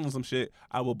spoiling some shit,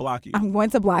 I will block you. I'm going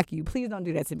to block you. Please don't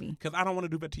do that to me. Because I don't want to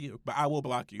do that to you, but I will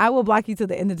block you. I will block you till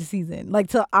the end of the season, like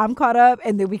till I'm caught up,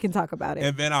 and then we can talk about it.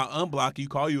 And then I'll unblock you,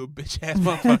 call you a bitch ass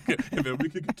motherfucker, and then we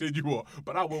can continue on.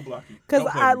 But I will block you.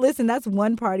 Because listen, that's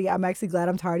one party I'm actually glad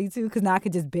I'm tardy to, because now I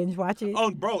could just binge watch it. Oh,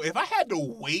 bro, if I had to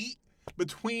wait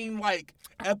between like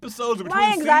episodes,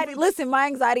 My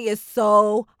anxiety is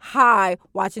so high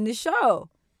watching this show.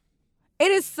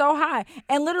 It is so high.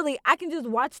 And literally, I can just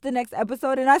watch the next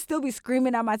episode and I still be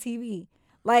screaming at my TV.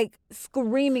 Like,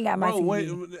 screaming at my TV.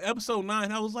 When episode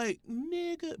 9, I was like,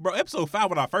 nigga. Bro, episode 5,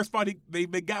 when I first thought they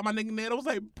got my nigga there, I was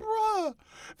like, bruh.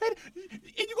 And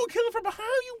you gonna kill him from behind,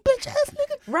 you bitch ass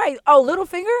nigga? Right. Oh,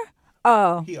 Littlefinger?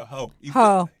 Oh. He a hoe.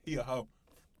 He a hoe.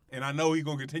 And I know he's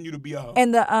gonna continue to be a hoe.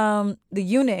 And the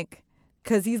eunuch,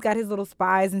 because he's got his little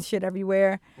spies and shit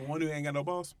everywhere. The one who ain't got no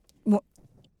balls. Well,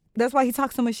 that's why he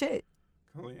talks so much shit.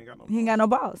 He ain't got no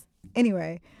balls.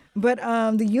 Anyway, but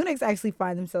the eunuchs actually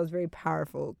find themselves very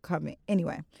powerful coming.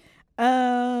 Anyway,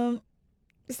 so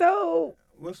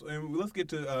let's get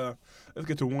to a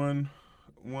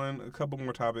couple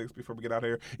more topics before we get out of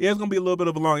here. Yeah, it's gonna be a little bit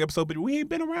of a long episode, but we ain't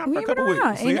been around for a couple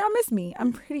weeks. And y'all miss me.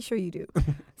 I'm pretty sure you do.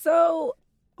 So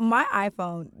my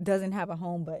iPhone doesn't have a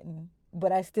home button,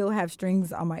 but I still have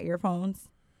strings on my earphones.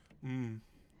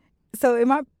 So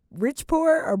am I rich poor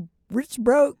or rich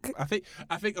broke? I think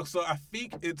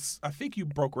you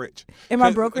broke rich. Am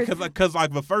I broke rich? Because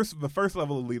like the first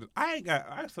level of leader,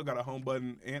 I still got a home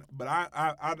button, but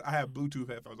I have Bluetooth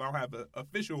headphones. I don't have the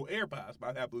official AirPods,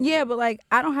 but I have Bluetooth. Yeah, but like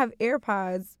I don't have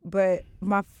AirPods, but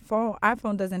my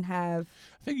iPhone doesn't have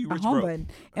a home broke. Button.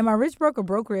 Am I rich broke or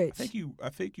broke rich? I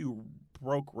think you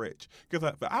broke rich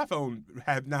because the iPhone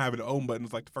not having the home button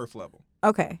is like the first level.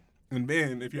 Okay. And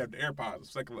then if you have the AirPods, the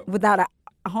second level. Without a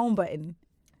home button.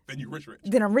 Then you rich.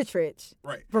 Then I'm rich.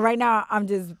 Right. But right now I'm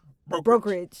just broke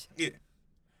rich. Yeah.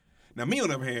 Now me on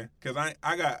the other hand, because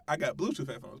I got Bluetooth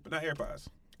headphones, but not AirPods,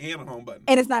 and a home button.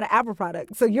 And it's not an Apple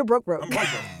product, so you're broke. I'm broke.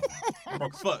 I'm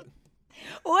broke as fuck.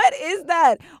 What is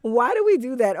that? Why do we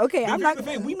do that? Okay, I'm not. The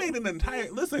thing, we made an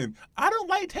entire. Listen, I don't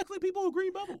like texting people with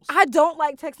green bubbles. I don't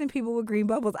like texting people with green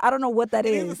bubbles. I don't know what that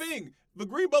is. Here's the thing: the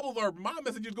green bubbles are my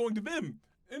messages going to them.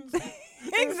 Exactly.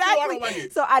 I don't like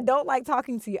it. So I don't like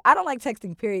talking to you. I don't like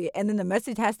texting, period. And then the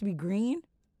message has to be green.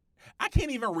 I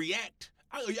can't even react.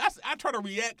 I try to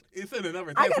react instead of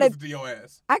never text to your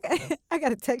ass. I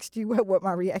gotta text you what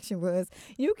my reaction was.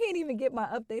 You can't even get my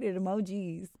updated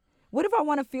emojis. What if I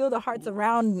want to feel the hearts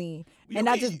around me and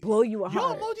not just blow you a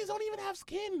heart? Your emojis don't even have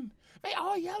skin. They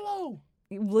all yellow.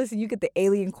 Listen, you get the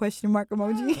alien question mark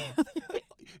emoji.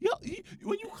 Yo,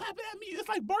 when you clapping at me, it's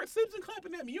like Bart Simpson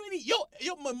clapping at me.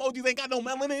 Your emojis ain't got no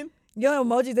melanin. Your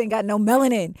emojis ain't got no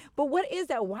melanin. But what is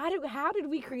that? How did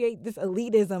we create this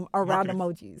elitism around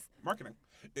emojis? Marketing.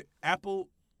 Apple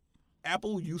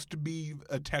used to be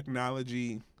a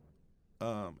technology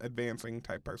advancing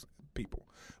type people.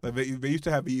 Like they used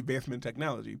to have the advancement in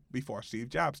technology before Steve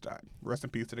Jobs died. Rest in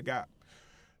peace to the guy.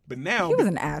 But now he was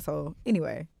an asshole.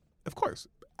 Anyway, of course,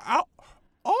 all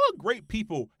great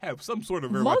people have some sort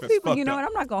of most people. You know what?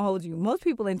 I'm not gonna hold you. Most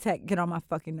people in tech get on my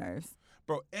fucking nerves.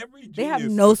 Bro, every genius they have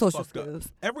no social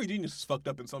skills. Every genius is fucked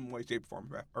up in some way, shape, form,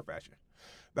 or fashion.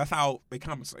 That's how they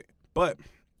compensate. But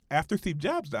after Steve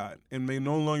Jobs died, and they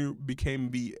no longer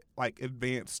became the like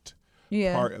advanced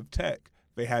part of tech,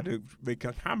 they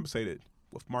compensated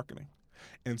with marketing.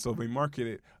 And so they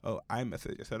marketed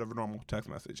iMessage instead of a normal text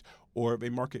message, or they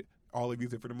market all of these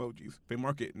different emojis. They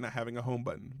market not having a home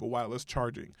button, but wireless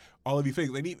charging, all of these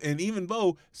things. And even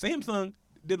though Samsung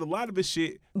did a lot of this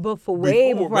shit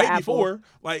way before Apple.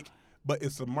 but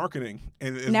it's the marketing.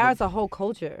 And now it's a whole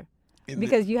culture.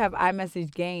 Because you have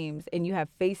iMessage games and you have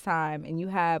FaceTime and you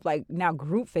have like now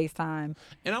group FaceTime.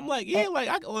 And I'm like, yeah, like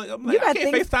I'm You like, I got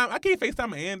can't things- FaceTime. I can't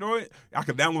FaceTime an Android. I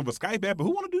could download a Skype app, but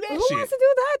who want to do that Who shit? wants to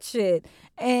do that shit?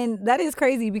 And that is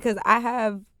crazy because I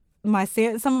have some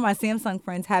of my Samsung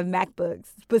friends have MacBooks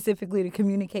specifically to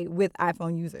communicate with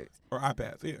iPhone users. Or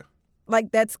iPads, yeah.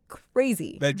 Like that's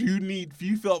crazy. That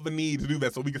you felt the need to do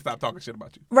that so we can stop talking shit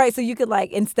about you. Right. So you could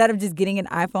like, instead of just getting an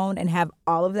iPhone and have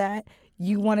all of that,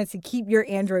 you wanted to keep your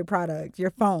Android product,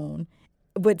 your phone,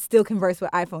 but still converse with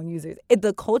iPhone users.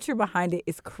 The culture behind it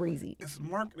is crazy. It's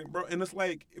marketing, bro, and it's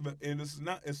like, and it's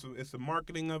not. It's the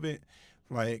marketing of it,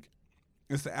 like.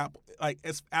 It's the Apple, like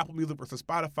it's Apple Music versus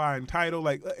Spotify and Tidal.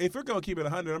 Like, if you're gonna keep it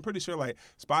 100, I'm pretty sure like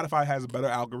Spotify has a better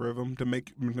algorithm to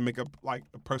make a like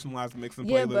a personalized mix and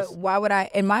Yeah, playlist. but why would I?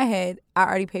 In my head, I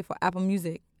already paid for Apple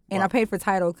Music, and Wow. I paid for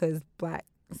Tidal because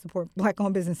support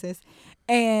black-owned businesses.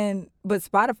 But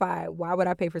Spotify, why would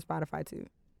I pay for Spotify too?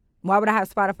 Why would I have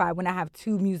Spotify when I have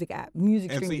two music And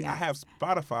streaming see, apps? I have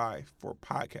Spotify for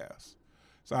podcasts.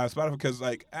 So I have Spotify because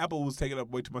like Apple was taking up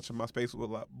way too much of my space with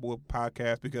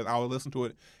podcasts because I would listen to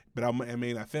it, but I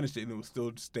may not finish it and it would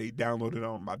still stay downloaded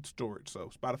on my storage. So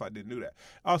Spotify didn't do that.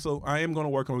 Also, I am going to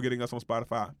work on getting us on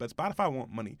Spotify, but Spotify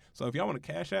want money. So if y'all want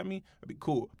to cash at me, that'd be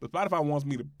cool. But Spotify wants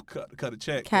me to cut a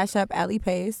check. Cash App, Ali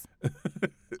pays.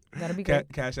 That'll be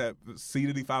good. Cash App,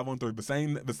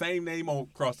 CDD513, the same name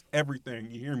across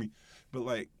everything. You hear me? But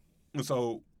like,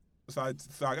 so I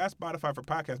got Spotify for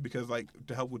podcasts because like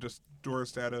to help with just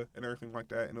storage data and everything like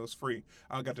that, and it was free.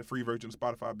 I got the free version of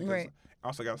Spotify because Right.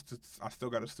 I still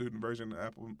got a student version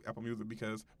of Apple Music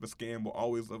because the scam will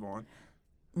always live on.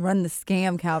 Run the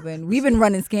scam, Calvin. We've been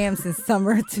running scams since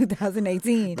summer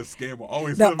 2018. The scam will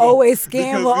always The live on. always scam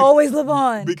Because will always live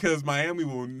on. Because Miami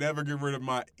will never get rid of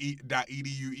my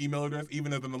 .edu email address,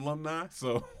 even as an alumni.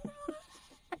 So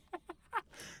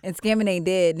And scamming ain't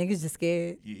dead. Niggas just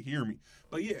scared. you hear me.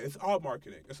 But yeah, it's all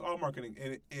marketing. It's all marketing,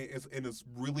 and it's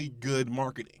really good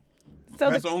marketing. So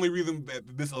That's the only reason that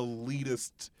this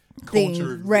elitist Thing,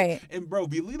 culture, right. And bro,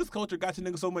 the elitist culture got to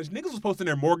niggas so much. Niggas was posting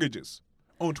their mortgages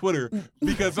on Twitter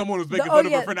because someone was making fun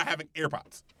of her for not having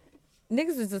AirPods.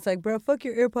 Niggas was just like, bro, fuck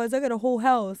your AirPods. I got a whole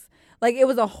house. Like, it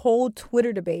was a whole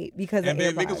Twitter debate because And of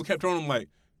then AirPods. niggas kept throwing them like,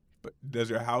 but does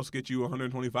your house get you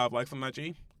 125 likes on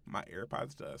IG? My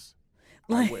AirPods does.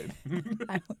 I Like- would.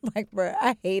 I'm like, bro,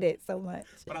 I hate it so much.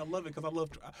 But I love it because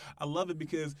I love it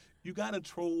because you gotta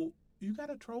troll. You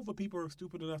gotta troll for people who are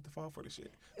stupid enough to fall for the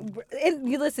shit. And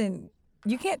you listen,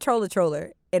 you can't troll a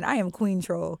troller, and I am queen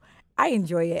troll. I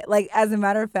enjoy it. Like, as a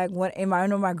matter of fact, one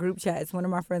of my group chats, one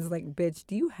of my friends was like, bitch,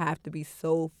 do you have to be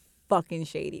so fucking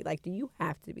shady? Like, do you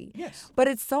have to be? Yes. But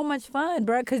it's so much fun,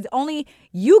 bro, because only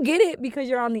you get it because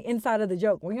you're on the inside of the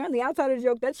joke. When you're on the outside of the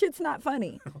joke, that shit's not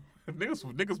funny.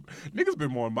 Niggas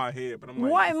been more in my head, but I'm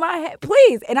like, Why in my head?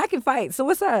 Please. And I can fight. So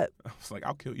what's up? I was like,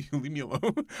 I'll kill you. Leave me alone.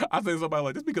 I say to somebody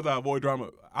like, just because I avoid drama,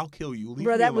 I'll kill you. Leave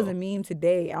Bro, me that was a alone. meme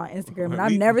today on Instagram, and Like, I've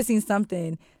leave- never seen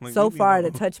something like, so leave me far to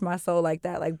alone. touch my soul like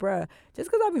that. Like, bruh, just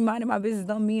because I be minding my business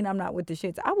don't mean I'm not with the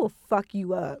shits. I will fuck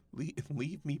you up.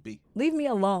 Leave me be. Leave me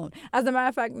alone. As a matter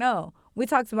of fact, no. We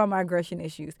talked about my aggression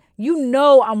issues. You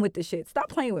know I'm with the shit. Stop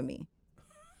playing with me.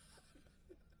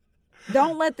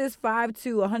 Don't let this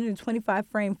 5'2", 125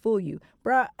 frame fool you.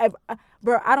 Bruh,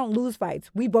 I don't lose fights.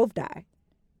 We both die.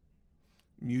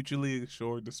 Mutually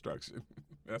assured destruction.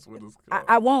 That's what it's I, called.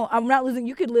 I won't. I'm not losing.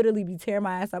 You could literally be tearing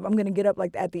my ass up. I'm going to get up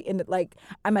like at the end of, like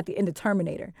I'm at the end of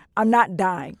Terminator. I'm not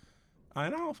dying. I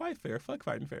don't fight fair. Fuck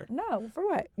fighting fair. No, for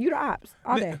what? You the ops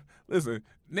all day. Listen,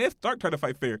 Ned Stark tried to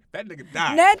fight fair. That nigga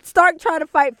died. Ned Stark tried to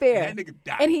fight fair. That nigga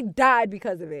died. And he died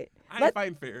because of it. I ain't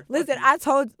fighting fair. Listen,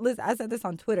 Fuck I said this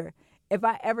on Twitter. If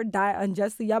I ever die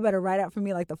unjustly, y'all better write out for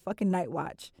me like the fucking Night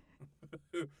Watch.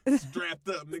 you. Strapped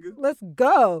up, nigga. Let's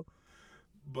go.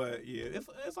 But yeah,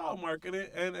 it's all marketing,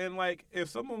 and like if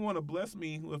someone want to bless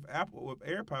me with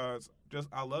AirPods, just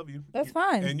I love you. That's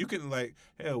fine. And you can like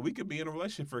hell, we could be in a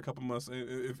relationship for a couple months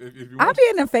if you I'll want. be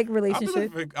in a fake I'll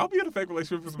relationship. be in a fake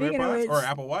relationship for some Speaking of AirPods which- or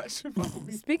Apple Watch.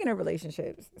 Speaking of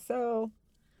relationships, so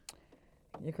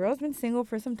your girl's been single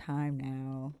for some time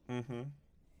now. Mm-hmm.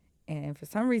 And for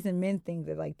some reason, men think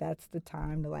that, like, that's the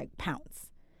time to, like, pounce.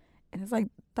 And it's like,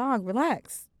 dog,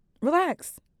 relax.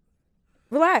 Relax.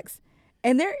 Relax.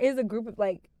 And there is a group of,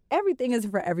 like, everything is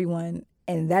for everyone,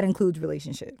 and that includes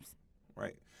relationships.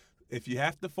 Right. If you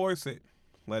have to force it,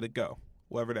 let it go.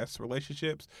 Whether that's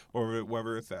relationships, or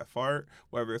whether it's that fart,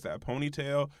 whether it's that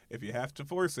ponytail, if you have to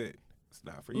force it, it's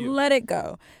not for you. Let it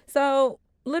go. So,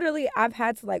 literally, I've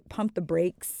had to, like, pump the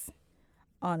brakes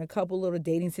on a couple little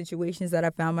dating situations that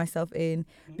I found myself in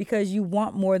because you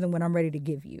want more than what I'm ready to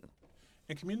give you.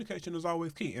 And communication is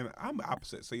always key. And I'm the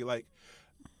opposite. So I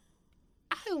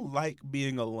like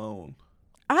being alone.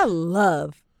 I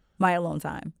love my alone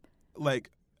time. Like,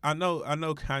 I know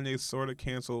Kanye's sort of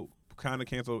canceled,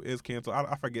 is canceled.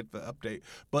 I forget the update.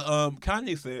 But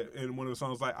Kanye said in one of the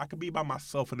songs, like, I could be by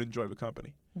myself and enjoy the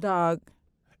company. Dog.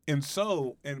 And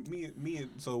so,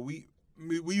 we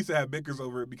used to have bickers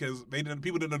over it because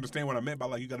people didn't understand what I meant by,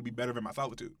 like, you got to be better than my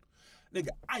solitude. Nigga,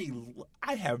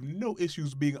 I have no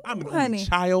issues I'm an only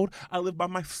child. I live by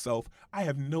myself. I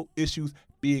have no issues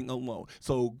being alone.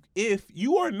 So if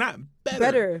you are not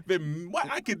better than what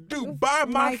I can do by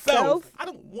myself, I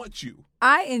don't want you.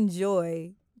 I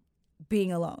enjoy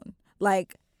being alone.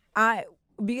 Like,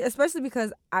 especially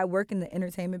because I work in the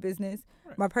entertainment business.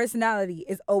 Right. My personality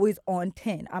is always on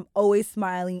 10. I'm always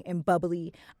smiling and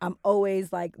bubbly. I'm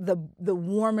always like the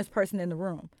warmest person in the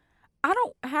room. I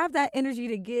don't have that energy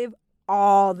to give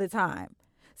all the time.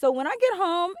 So when I get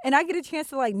home and I get a chance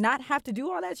to like not have to do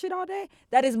all that shit all day,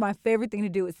 that is my favorite thing to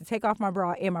do, is to take off my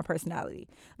bra and my personality.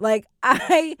 Like,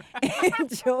 I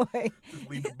enjoy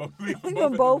leave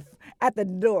them both at the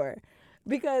door,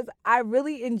 because I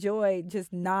really enjoy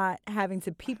just not having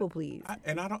to people please.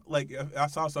 I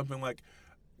saw something like,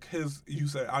 because you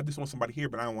said, I just want somebody here,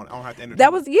 but I don't have to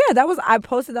entertain. I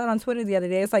posted that on Twitter the other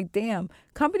day. It's like, damn,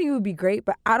 company would be great,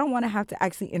 but I don't want to have to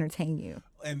actually entertain you.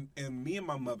 And me and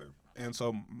my mother, and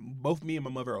so both me and my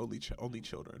mother are only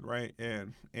children, right?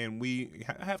 And we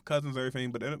have cousins and everything,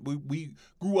 but we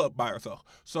grew up by ourselves.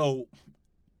 So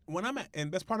when I'm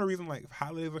and that's part of the reason, like,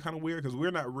 holidays are kind of weird, because we're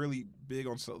not really big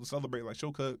on celebrating. Like,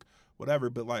 she'll cook,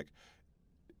 whatever, but like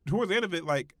towards the end of it,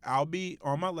 like, I'll be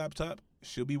on my laptop,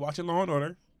 she'll be watching Law and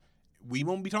Order. We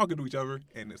won't be talking to each other,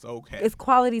 and it's okay. It's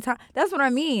quality time. That's what I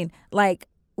mean. Like,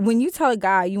 when you tell a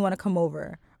guy you want to come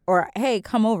over, or, hey,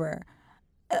 come over,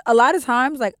 a lot of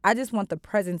times, like, I just want the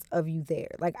presence of you there.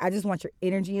 Like, I just want your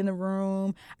energy in the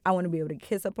room. I want to be able to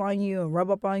kiss up on you and rub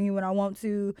up on you when I want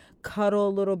to, cuddle a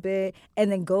little bit,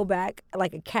 and then go back,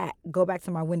 like a cat, go back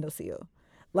to my windowsill.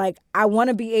 Like, I want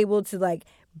to be able to, like,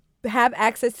 have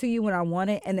access to you when I want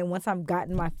it, and then once I've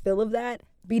gotten my fill of that,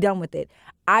 be done with it.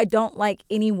 I don't like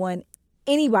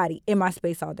anybody in my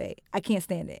space all day. I can't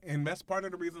stand it. And that's part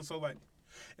of the reason.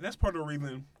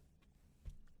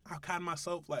 I kind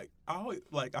myself, like, I always,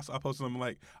 like, I posted something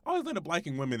like, I always end up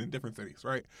liking women in different cities,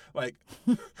 right? Like,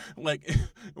 like,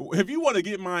 if you want to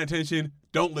get my attention,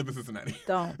 don't live in Cincinnati.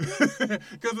 Don't.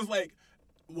 Because it's like,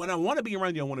 when I want to be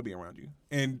around you, I want to be around you.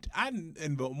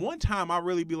 But one time I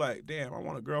really be like, damn, I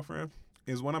want a girlfriend,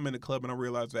 is when I'm in the club and I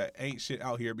realize that ain't shit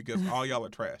out here because all y'all are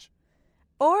trash.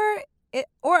 Or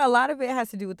a lot of it has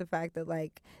to do with the fact that,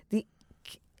 like,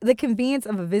 the convenience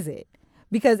of a visit.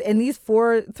 Because in these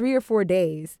 3 or 4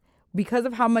 days, because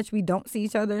of how much we don't see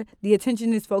each other, the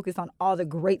attention is focused on all the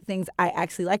great things I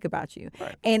actually like about you.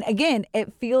 Right. And again,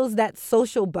 it feels that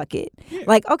social bucket. Yeah.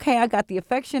 Like, okay, I got the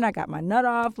affection, I got my nut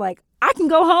off. Like, I can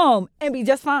go home and be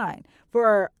just fine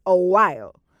for a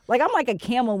while. Like, I'm like a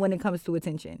camel when it comes to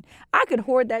attention. I could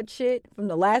hoard that shit from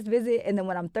the last visit, and then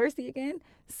when I'm thirsty again,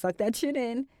 suck that shit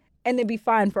in, and then be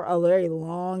fine for a very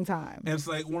long time. And it's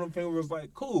like, one of the things was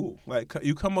like, cool. Like,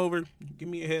 you come over, give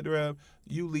me a head rub,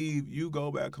 you leave, you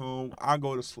go back home, I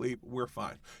go to sleep, we're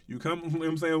fine. You come, you know what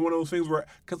I'm saying? One of those things where,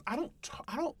 because I don't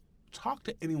talk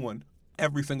to anyone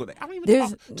every single day. I don't even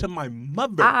talk to my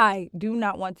mother. I do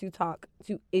not want to talk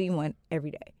to anyone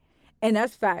every day. And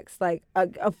that's facts. Like,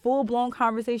 a full-blown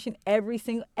conversation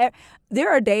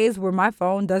there are days where my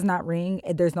phone does not ring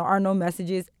and there are no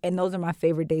messages, and those are my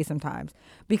favorite days sometimes,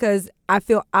 because I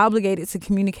feel obligated to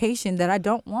communication that I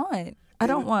don't want.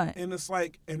 And it's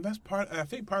like, and that's I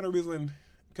think part of the reason,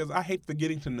 because I hate the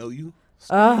getting to know you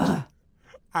stage.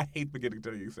 I hate the getting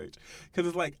to know you stage. Because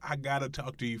it's like, I got to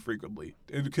talk to you frequently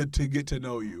to get to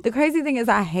know you. The crazy thing is,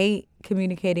 I hate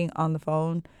communicating on the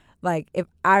phone. Like,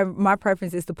 my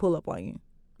preference is to pull up on you.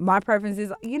 My preference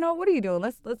is, what are you doing?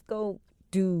 Let's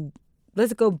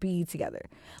go be together.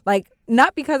 Like,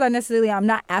 not because I'm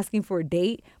not asking for a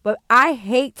date, but I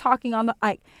hate talking on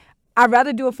I'd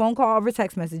rather do a phone call over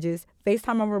text messages,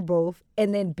 FaceTime over both,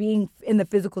 and then being in the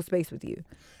physical space with you.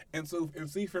 And so,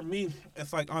 see, for me,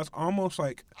 it's like, it's almost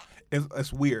like,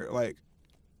 it's weird. Like,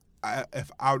 if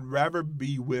I would rather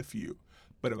be with you,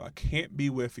 but if I can't be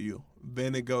with you,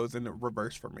 then it goes in the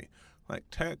reverse for me. Like,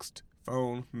 text,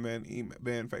 phone, then email,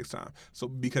 then FaceTime. So,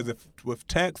 because with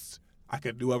text, I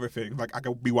could do other things. Like, I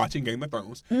could be watching Game of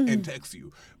Thrones and text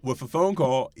you. With a phone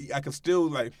call, I could still,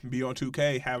 like, be on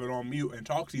 2K, have it on mute, and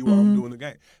talk to you while I'm doing the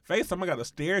game. FaceTime, I got to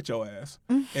stare at your ass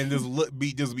and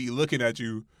just be looking at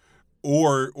you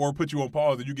or put you on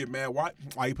pause and you get mad. Why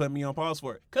you putting me on pause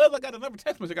for it? Because I got another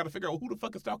text message. I got to figure out who the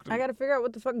fuck is talking to me. I got to figure out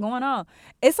what the fuck going on.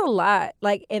 It's a lot.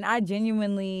 Like, and I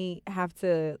genuinely have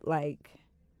to, like,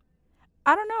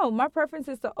 I don't know. My preference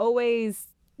is to always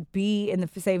be in the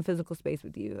same physical space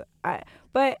with you.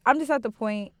 But I'm just at the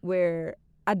point where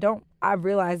I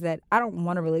realize that I don't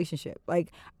want a relationship.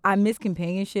 Like, I miss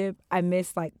companionship. I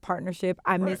miss, like, partnership.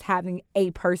 I miss having a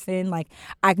person, like,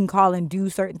 I can call and do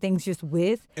certain things just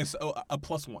with. And so a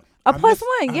plus one. I miss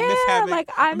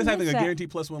having a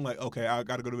guaranteed plus one. Like, okay, I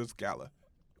got to go to this gala.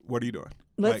 What are you doing?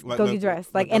 Let's go get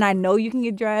dressed. Like, and I know you can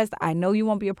get dressed. I know you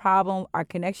won't be a problem. Our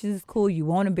connections is cool. You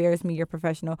won't embarrass me. You're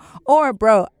professional. Or,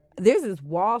 bro, there's this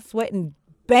wall sweating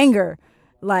banger,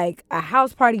 like a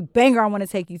house party banger I want to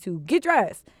take you to. Get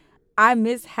dressed. I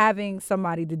miss having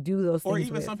somebody to do those things Or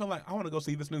even with. something like, I want to go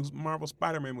see this new Marvel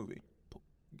Spider-Man movie.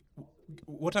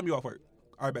 What time you off work?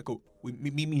 All right, bet, cool.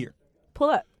 Meet me here. Pull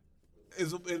up.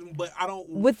 But I don't...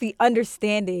 With the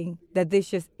understanding that this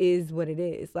just is what it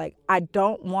is. Like, I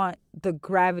don't want the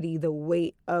gravity, the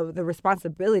weight of the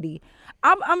responsibility.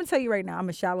 I'm going to tell you right now, I'm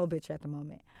a shallow bitch at the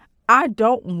moment. I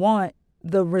don't want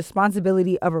the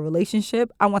responsibility of a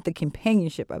relationship. I want the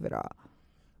companionship of it all.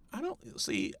 I don't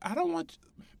want...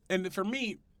 And for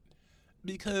me,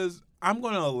 because I'm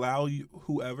going to allow you,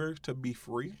 whoever, to be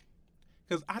free.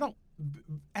 Because I don't...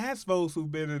 Ask those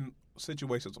who've been in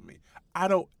situations with me. I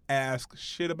don't ask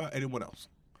shit about anyone else.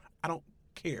 I don't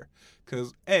care.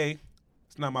 Because A,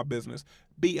 it's not my business.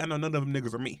 B, I know none of them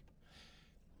niggas are me.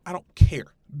 I don't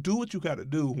care. Do what you got to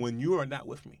do when you are not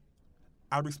with me.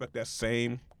 I respect that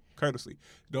same courtesy.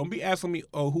 Don't be asking me,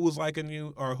 oh, who was liking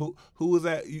you or who was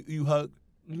that you hugged.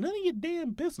 None of your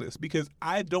damn business, because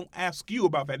I don't ask you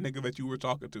about that nigga that you were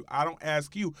talking to. I don't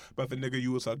ask you about the nigga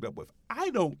you was hooked up with. I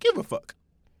don't give a fuck.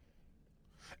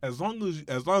 As long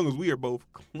as we are both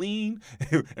clean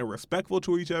and respectful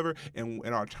to each other, and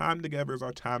our time together is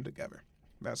our time together,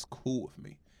 that's cool with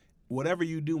me. Whatever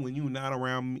you do when you're not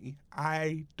around me,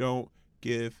 I don't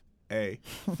give a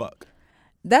fuck.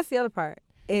 That's the other part,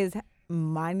 is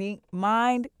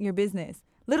mind your business.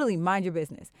 Literally, mind your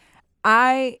business.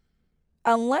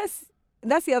 Unless,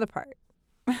 that's the other part.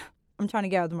 I'm trying to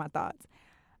gather my thoughts.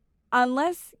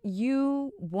 Unless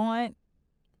you want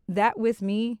that with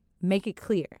me, make it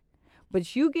clear.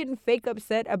 But you getting fake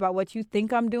upset about what you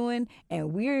think I'm doing,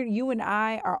 and you and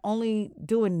I are only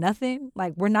doing nothing,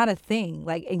 like we're not a thing,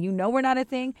 like, and you know we're not a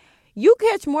thing. You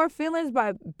catch more feelings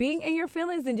by being in your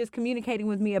feelings than just communicating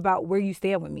with me about where you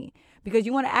stand with me. Because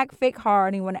you want to act fake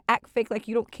hard and you want to act fake like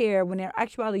you don't care, when in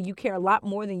actuality you care a lot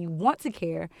more than you want to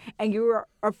care, and you're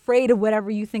afraid of whatever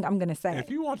you think I'm going to say. If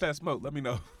you want that smoke, let me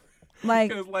know. Like,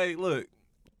 because, like, look,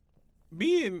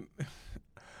 being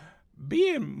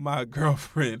my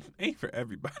girlfriend ain't for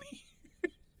everybody.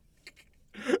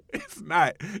 It's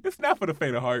not for the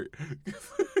faint of heart.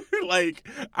 Like,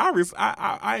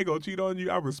 I ain't gonna cheat on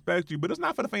you. I respect you, but it's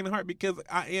not for the faint of heart, because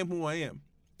I am who I am,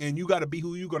 and you got to be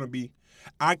who you gonna be.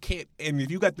 I can't. And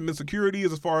if you got the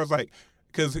insecurities as far as like,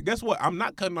 because guess what? I'm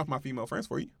not cutting off my female friends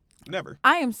for you. Never.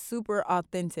 I am super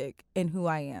authentic in who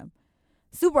I am.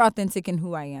 Super authentic in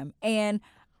who I am, and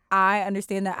I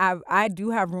understand that I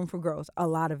do have room for growth, a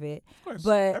lot of it. Of course,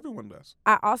 but everyone does.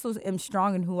 I also am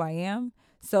strong in who I am.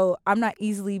 So I'm not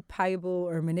easily pliable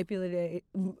or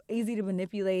easy to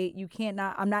manipulate.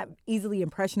 I'm not easily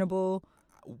impressionable.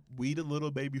 We the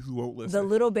little baby who won't listen. The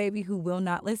little baby who will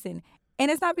not listen. And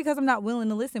it's not because I'm not willing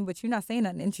to listen, but you're not saying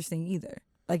nothing interesting either.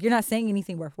 Like, you're not saying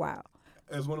anything worthwhile.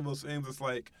 It's one of those things, it's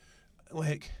like,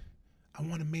 I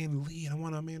want a man to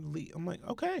lead. I'm like,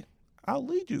 okay, I'll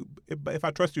lead you if I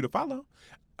trust you to follow.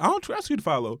 I don't trust you to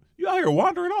follow. You out here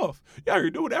wandering off. You out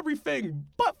here doing everything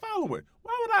but following.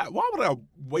 Why would I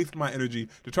waste my energy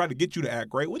to try to get you to act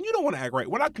right when you don't want to act right?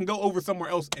 When I can go over somewhere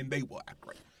else and they will act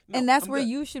right. No, and that's I'm where good.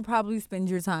 you should probably spend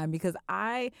your time,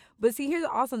 but see, here's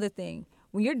also the thing.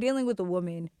 When you're dealing with a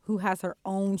woman who has her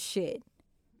own shit,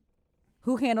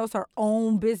 who handles her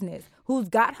own business, who's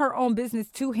got her own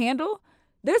business to handle,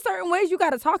 there's certain ways you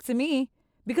got to talk to me.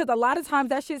 Because a lot of times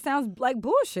that shit sounds like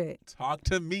bullshit. Talk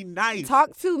to me nice.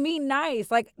 Talk to me nice.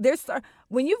 Like,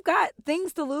 when you've got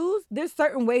things to lose, there's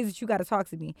certain ways that you got to talk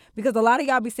to me. Because a lot of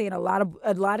y'all be saying a lot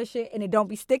of shit, and it don't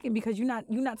be sticking because you're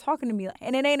not talking to me.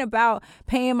 And it ain't about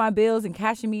paying my bills and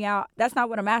cashing me out. That's not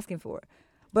what I'm asking for.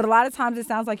 But a lot of times it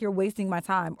sounds like you're wasting my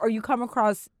time, or you come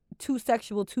across too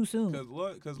sexual too soon.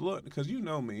 Because you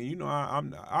know me, you know I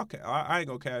ain't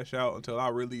gonna cash out until I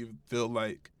really feel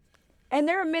like. And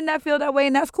there are men that feel that way,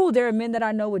 and that's cool. There are men that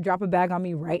I know would drop a bag on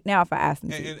me right now if I asked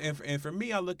them to. And for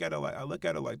me, I look at it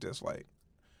like this. Like,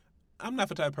 I'm not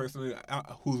the type of person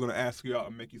who's gonna ask you out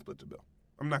and make you split the bill.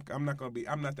 I'm not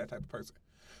that type of person.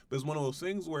 But it's one of those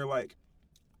things where like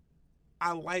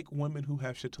I like women who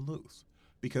have shit to lose.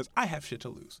 Because I have shit to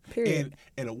lose. Period.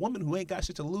 And a woman who ain't got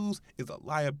shit to lose is a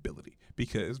liability.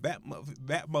 Because that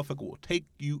motherfucker will take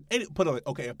you and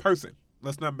a person.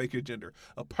 Let's not make it gender.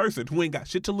 A person who ain't got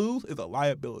shit to lose is a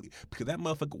liability. Because that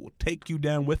motherfucker will take you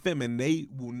down with them and they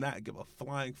will not give a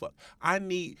flying fuck. I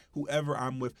need whoever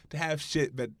I'm with to have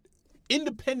shit that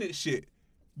independent shit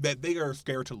that they are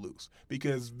scared to lose.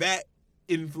 Because that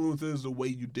influences the way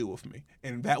you deal with me.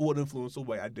 And that will influence the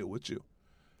way I deal with you.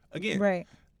 Again. Right.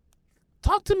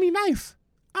 Talk to me nice.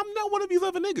 I'm not one of these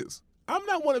other niggas. I'm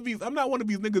not one of these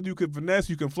niggas you can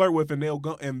finesse, you can flirt with, and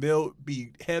they'll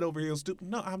be head over heels stupid.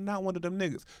 No, I'm not one of them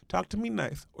niggas. Talk to me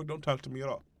nice, or don't talk to me at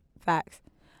all. Facts.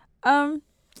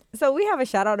 So we have a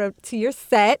shout out to your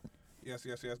set. Yes.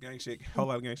 Gang shit. Whole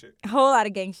lot of gang shit. Whole lot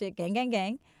of gang shit.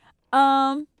 Gang.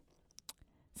 So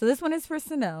this one is for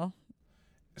Sanel.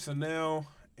 Sanel,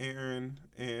 Aaron,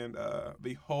 and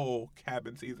the whole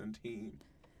cabin season team.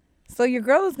 So your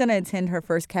girl is gonna attend her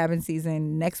first cabin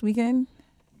season next weekend.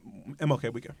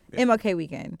 MLK weekend. Yeah. MLK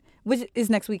weekend, which is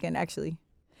next weekend actually.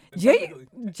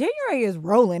 January is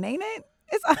rolling, ain't it?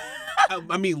 It's.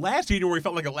 I mean, last January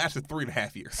felt like it lasted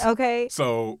 3.5 years. Okay.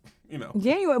 So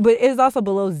January, but it's also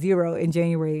below 0 in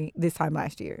January this time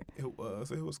last year. It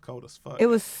was cold as fuck. It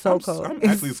was so cold. I'm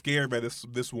actually scared by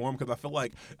this warm because I feel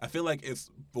like it's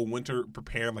the winter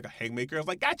preparing like a haymaker. I was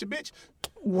like, gotcha, bitch.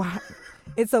 Wow.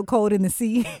 It's so cold in the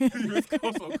sea.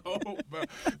 It's so cold,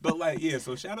 but like yeah.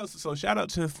 So shout out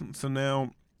to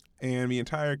Sanel and the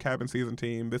entire cabin season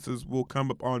team. Will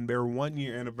come up on their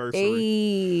 1-year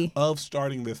anniversary of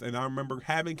starting this, and I remember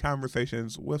having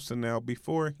conversations with Sanel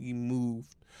before he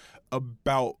moved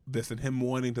about this and him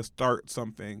wanting to start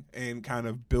something and kind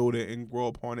of build it and grow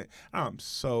upon it. I'm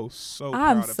so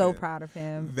proud of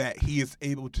him that he is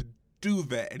able to do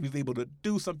that and he's able to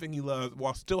do something he loves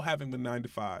while still having the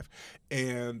 9-to-5.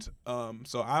 And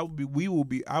so I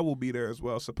will be there as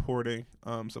well supporting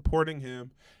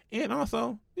him, and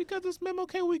also because it's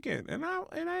MLK weekend and I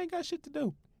ain't got shit to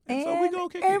do. And so we gonna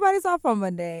kick everybody's off on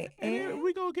Monday. And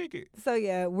we gonna kick it. So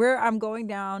yeah, I'm going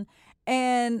down.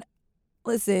 And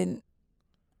listen,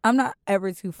 I'm not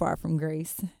ever too far from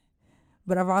Grace,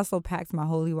 but I've also packed my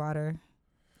holy water.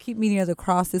 Keep me near the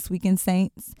cross this weekend,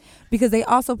 saints, because they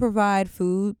also provide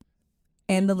food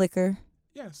and the liquor.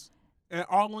 Yes, and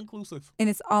all inclusive. And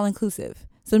it's all inclusive.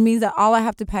 So it means that all I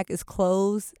have to pack is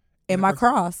clothes and my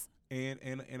cross. And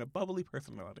a bubbly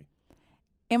personality.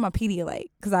 And my Pedialyte,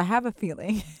 because I have a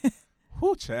feeling.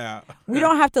 Whoo, child. We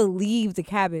don't have to leave the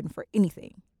cabin for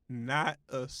anything. Not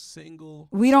a single.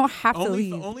 We don't have to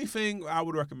leave. The only thing I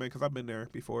would recommend, because I've been there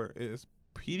before, is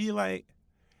Pedialyte,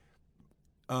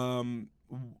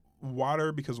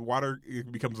 water, because water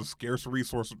becomes a scarce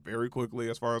resource very quickly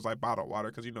as far as like bottled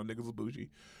water, because niggas are bougie.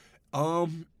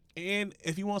 And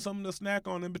if you want something to snack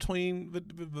on in between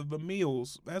the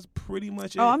meals, that's pretty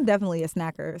much it. Oh, I'm definitely a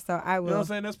snacker, so I will. You know what I'm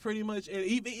saying? That's pretty much it.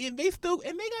 And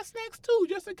they got snacks too,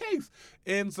 just in case.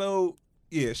 And so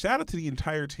yeah, shout out to the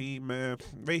entire team, man.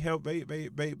 They help.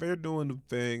 They're doing the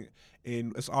thing,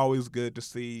 and it's always good to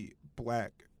see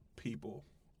black people,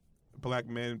 black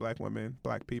men, black women,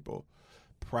 black people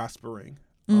prospering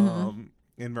in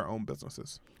their own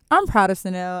businesses. I'm proud of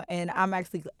Sanel, and I'm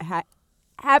actually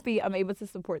happy I'm able to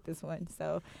support this one.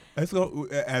 So it's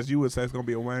as you would say, it's gonna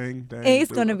be a wang dang.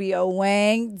 It's gonna be a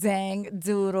wang dang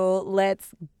doodle. Let's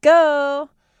go.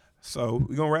 So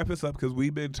we're gonna wrap this up because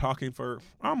we've been talking for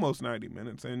almost 90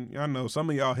 minutes, and y'all know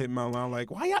some of y'all hitting my line like,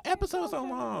 "Why y'all episodes so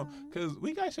long?" Because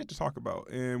we got shit to talk about,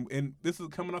 and this is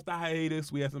coming off the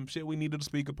hiatus. We had some shit we needed to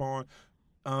speak upon,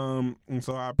 and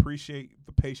so I appreciate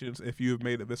the patience if you have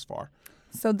made it this far.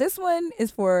 So this one is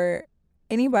for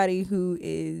anybody who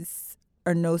is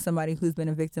or knows somebody who's been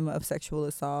a victim of sexual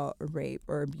assault or rape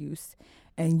or abuse,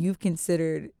 and you've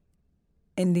considered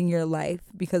ending your life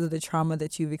because of the trauma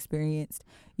that you've experienced.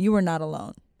 You are not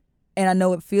alone. And I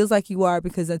know it feels like you are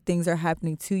because of things are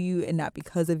happening to you and not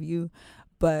because of you.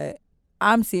 But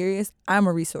I'm serious. I'm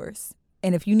a resource.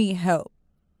 And if you need help,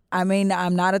 I'm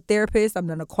not a therapist. I'm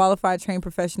not a qualified trained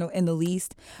professional in the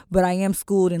least, but I am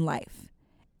schooled in life.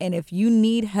 And if you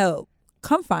need help,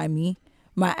 come find me.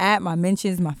 My app, my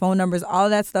mentions, my phone numbers, all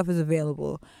of that stuff is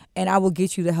available. And I will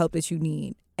get you the help that you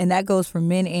need. And that goes for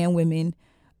men and women.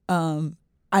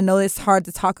 I know it's hard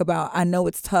to talk about. I know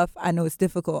it's tough. I know it's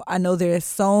difficult. I know there are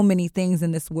so many things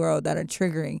in this world that are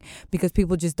triggering because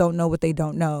people just don't know what they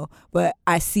don't know. But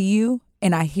I see you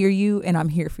and I hear you and I'm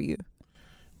here for you.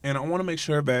 And I want to make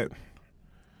sure that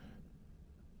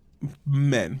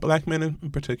men, black men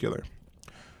in particular,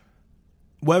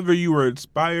 whether you were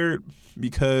inspired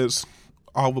because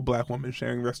all the Black women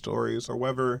sharing their stories, or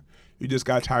whether you just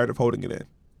got tired of holding it in.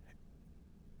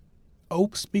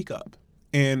 Speak up.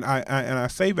 And I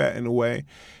say that in a way,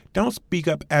 don't speak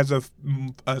up as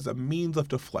a means of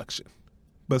deflection,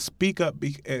 but speak up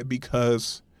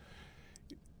because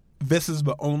this is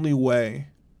the only way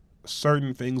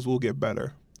certain things will get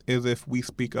better, is if we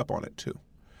speak up on it too.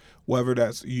 Whether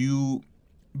that's you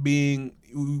being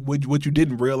what you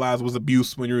didn't realize was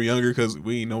abuse when you were younger because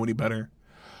we didn't know any better,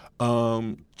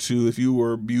 to if you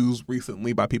were abused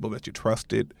recently by people that you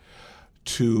trusted,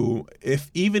 to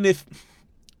even if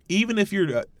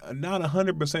you're not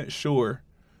 100% sure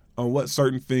on what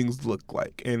certain things look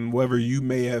like, and whether you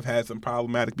may have had some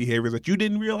problematic behaviors that you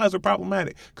didn't realize were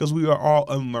problematic, because we are all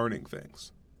unlearning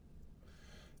things.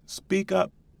 Speak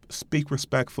up, speak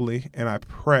respectfully, and I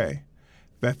pray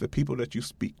that the people that you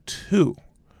speak to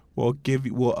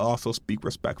will also speak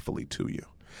respectfully to you.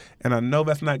 And I know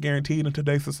that's not guaranteed in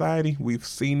today's society. We've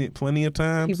seen it plenty of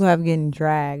times. People have getting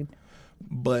dragged.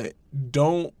 But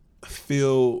don't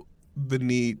feel the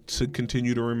need to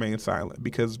continue to remain silent,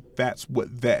 because that's what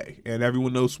and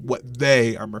everyone knows what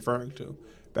I'm referring to.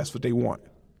 That's what they want.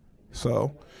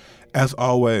 So, as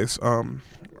always,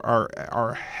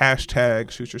 our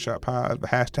hashtag Shoot Your Shot Pod, the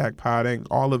hashtag podding,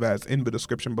 all of that's in the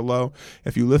description below.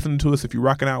 If you listen to us, if you're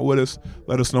rocking out with us,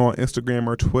 let us know on Instagram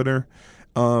or Twitter.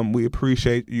 We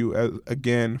appreciate you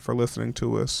again for listening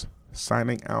to us.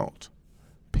 Signing out.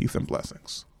 Peace and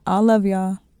blessings. I love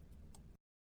y'all.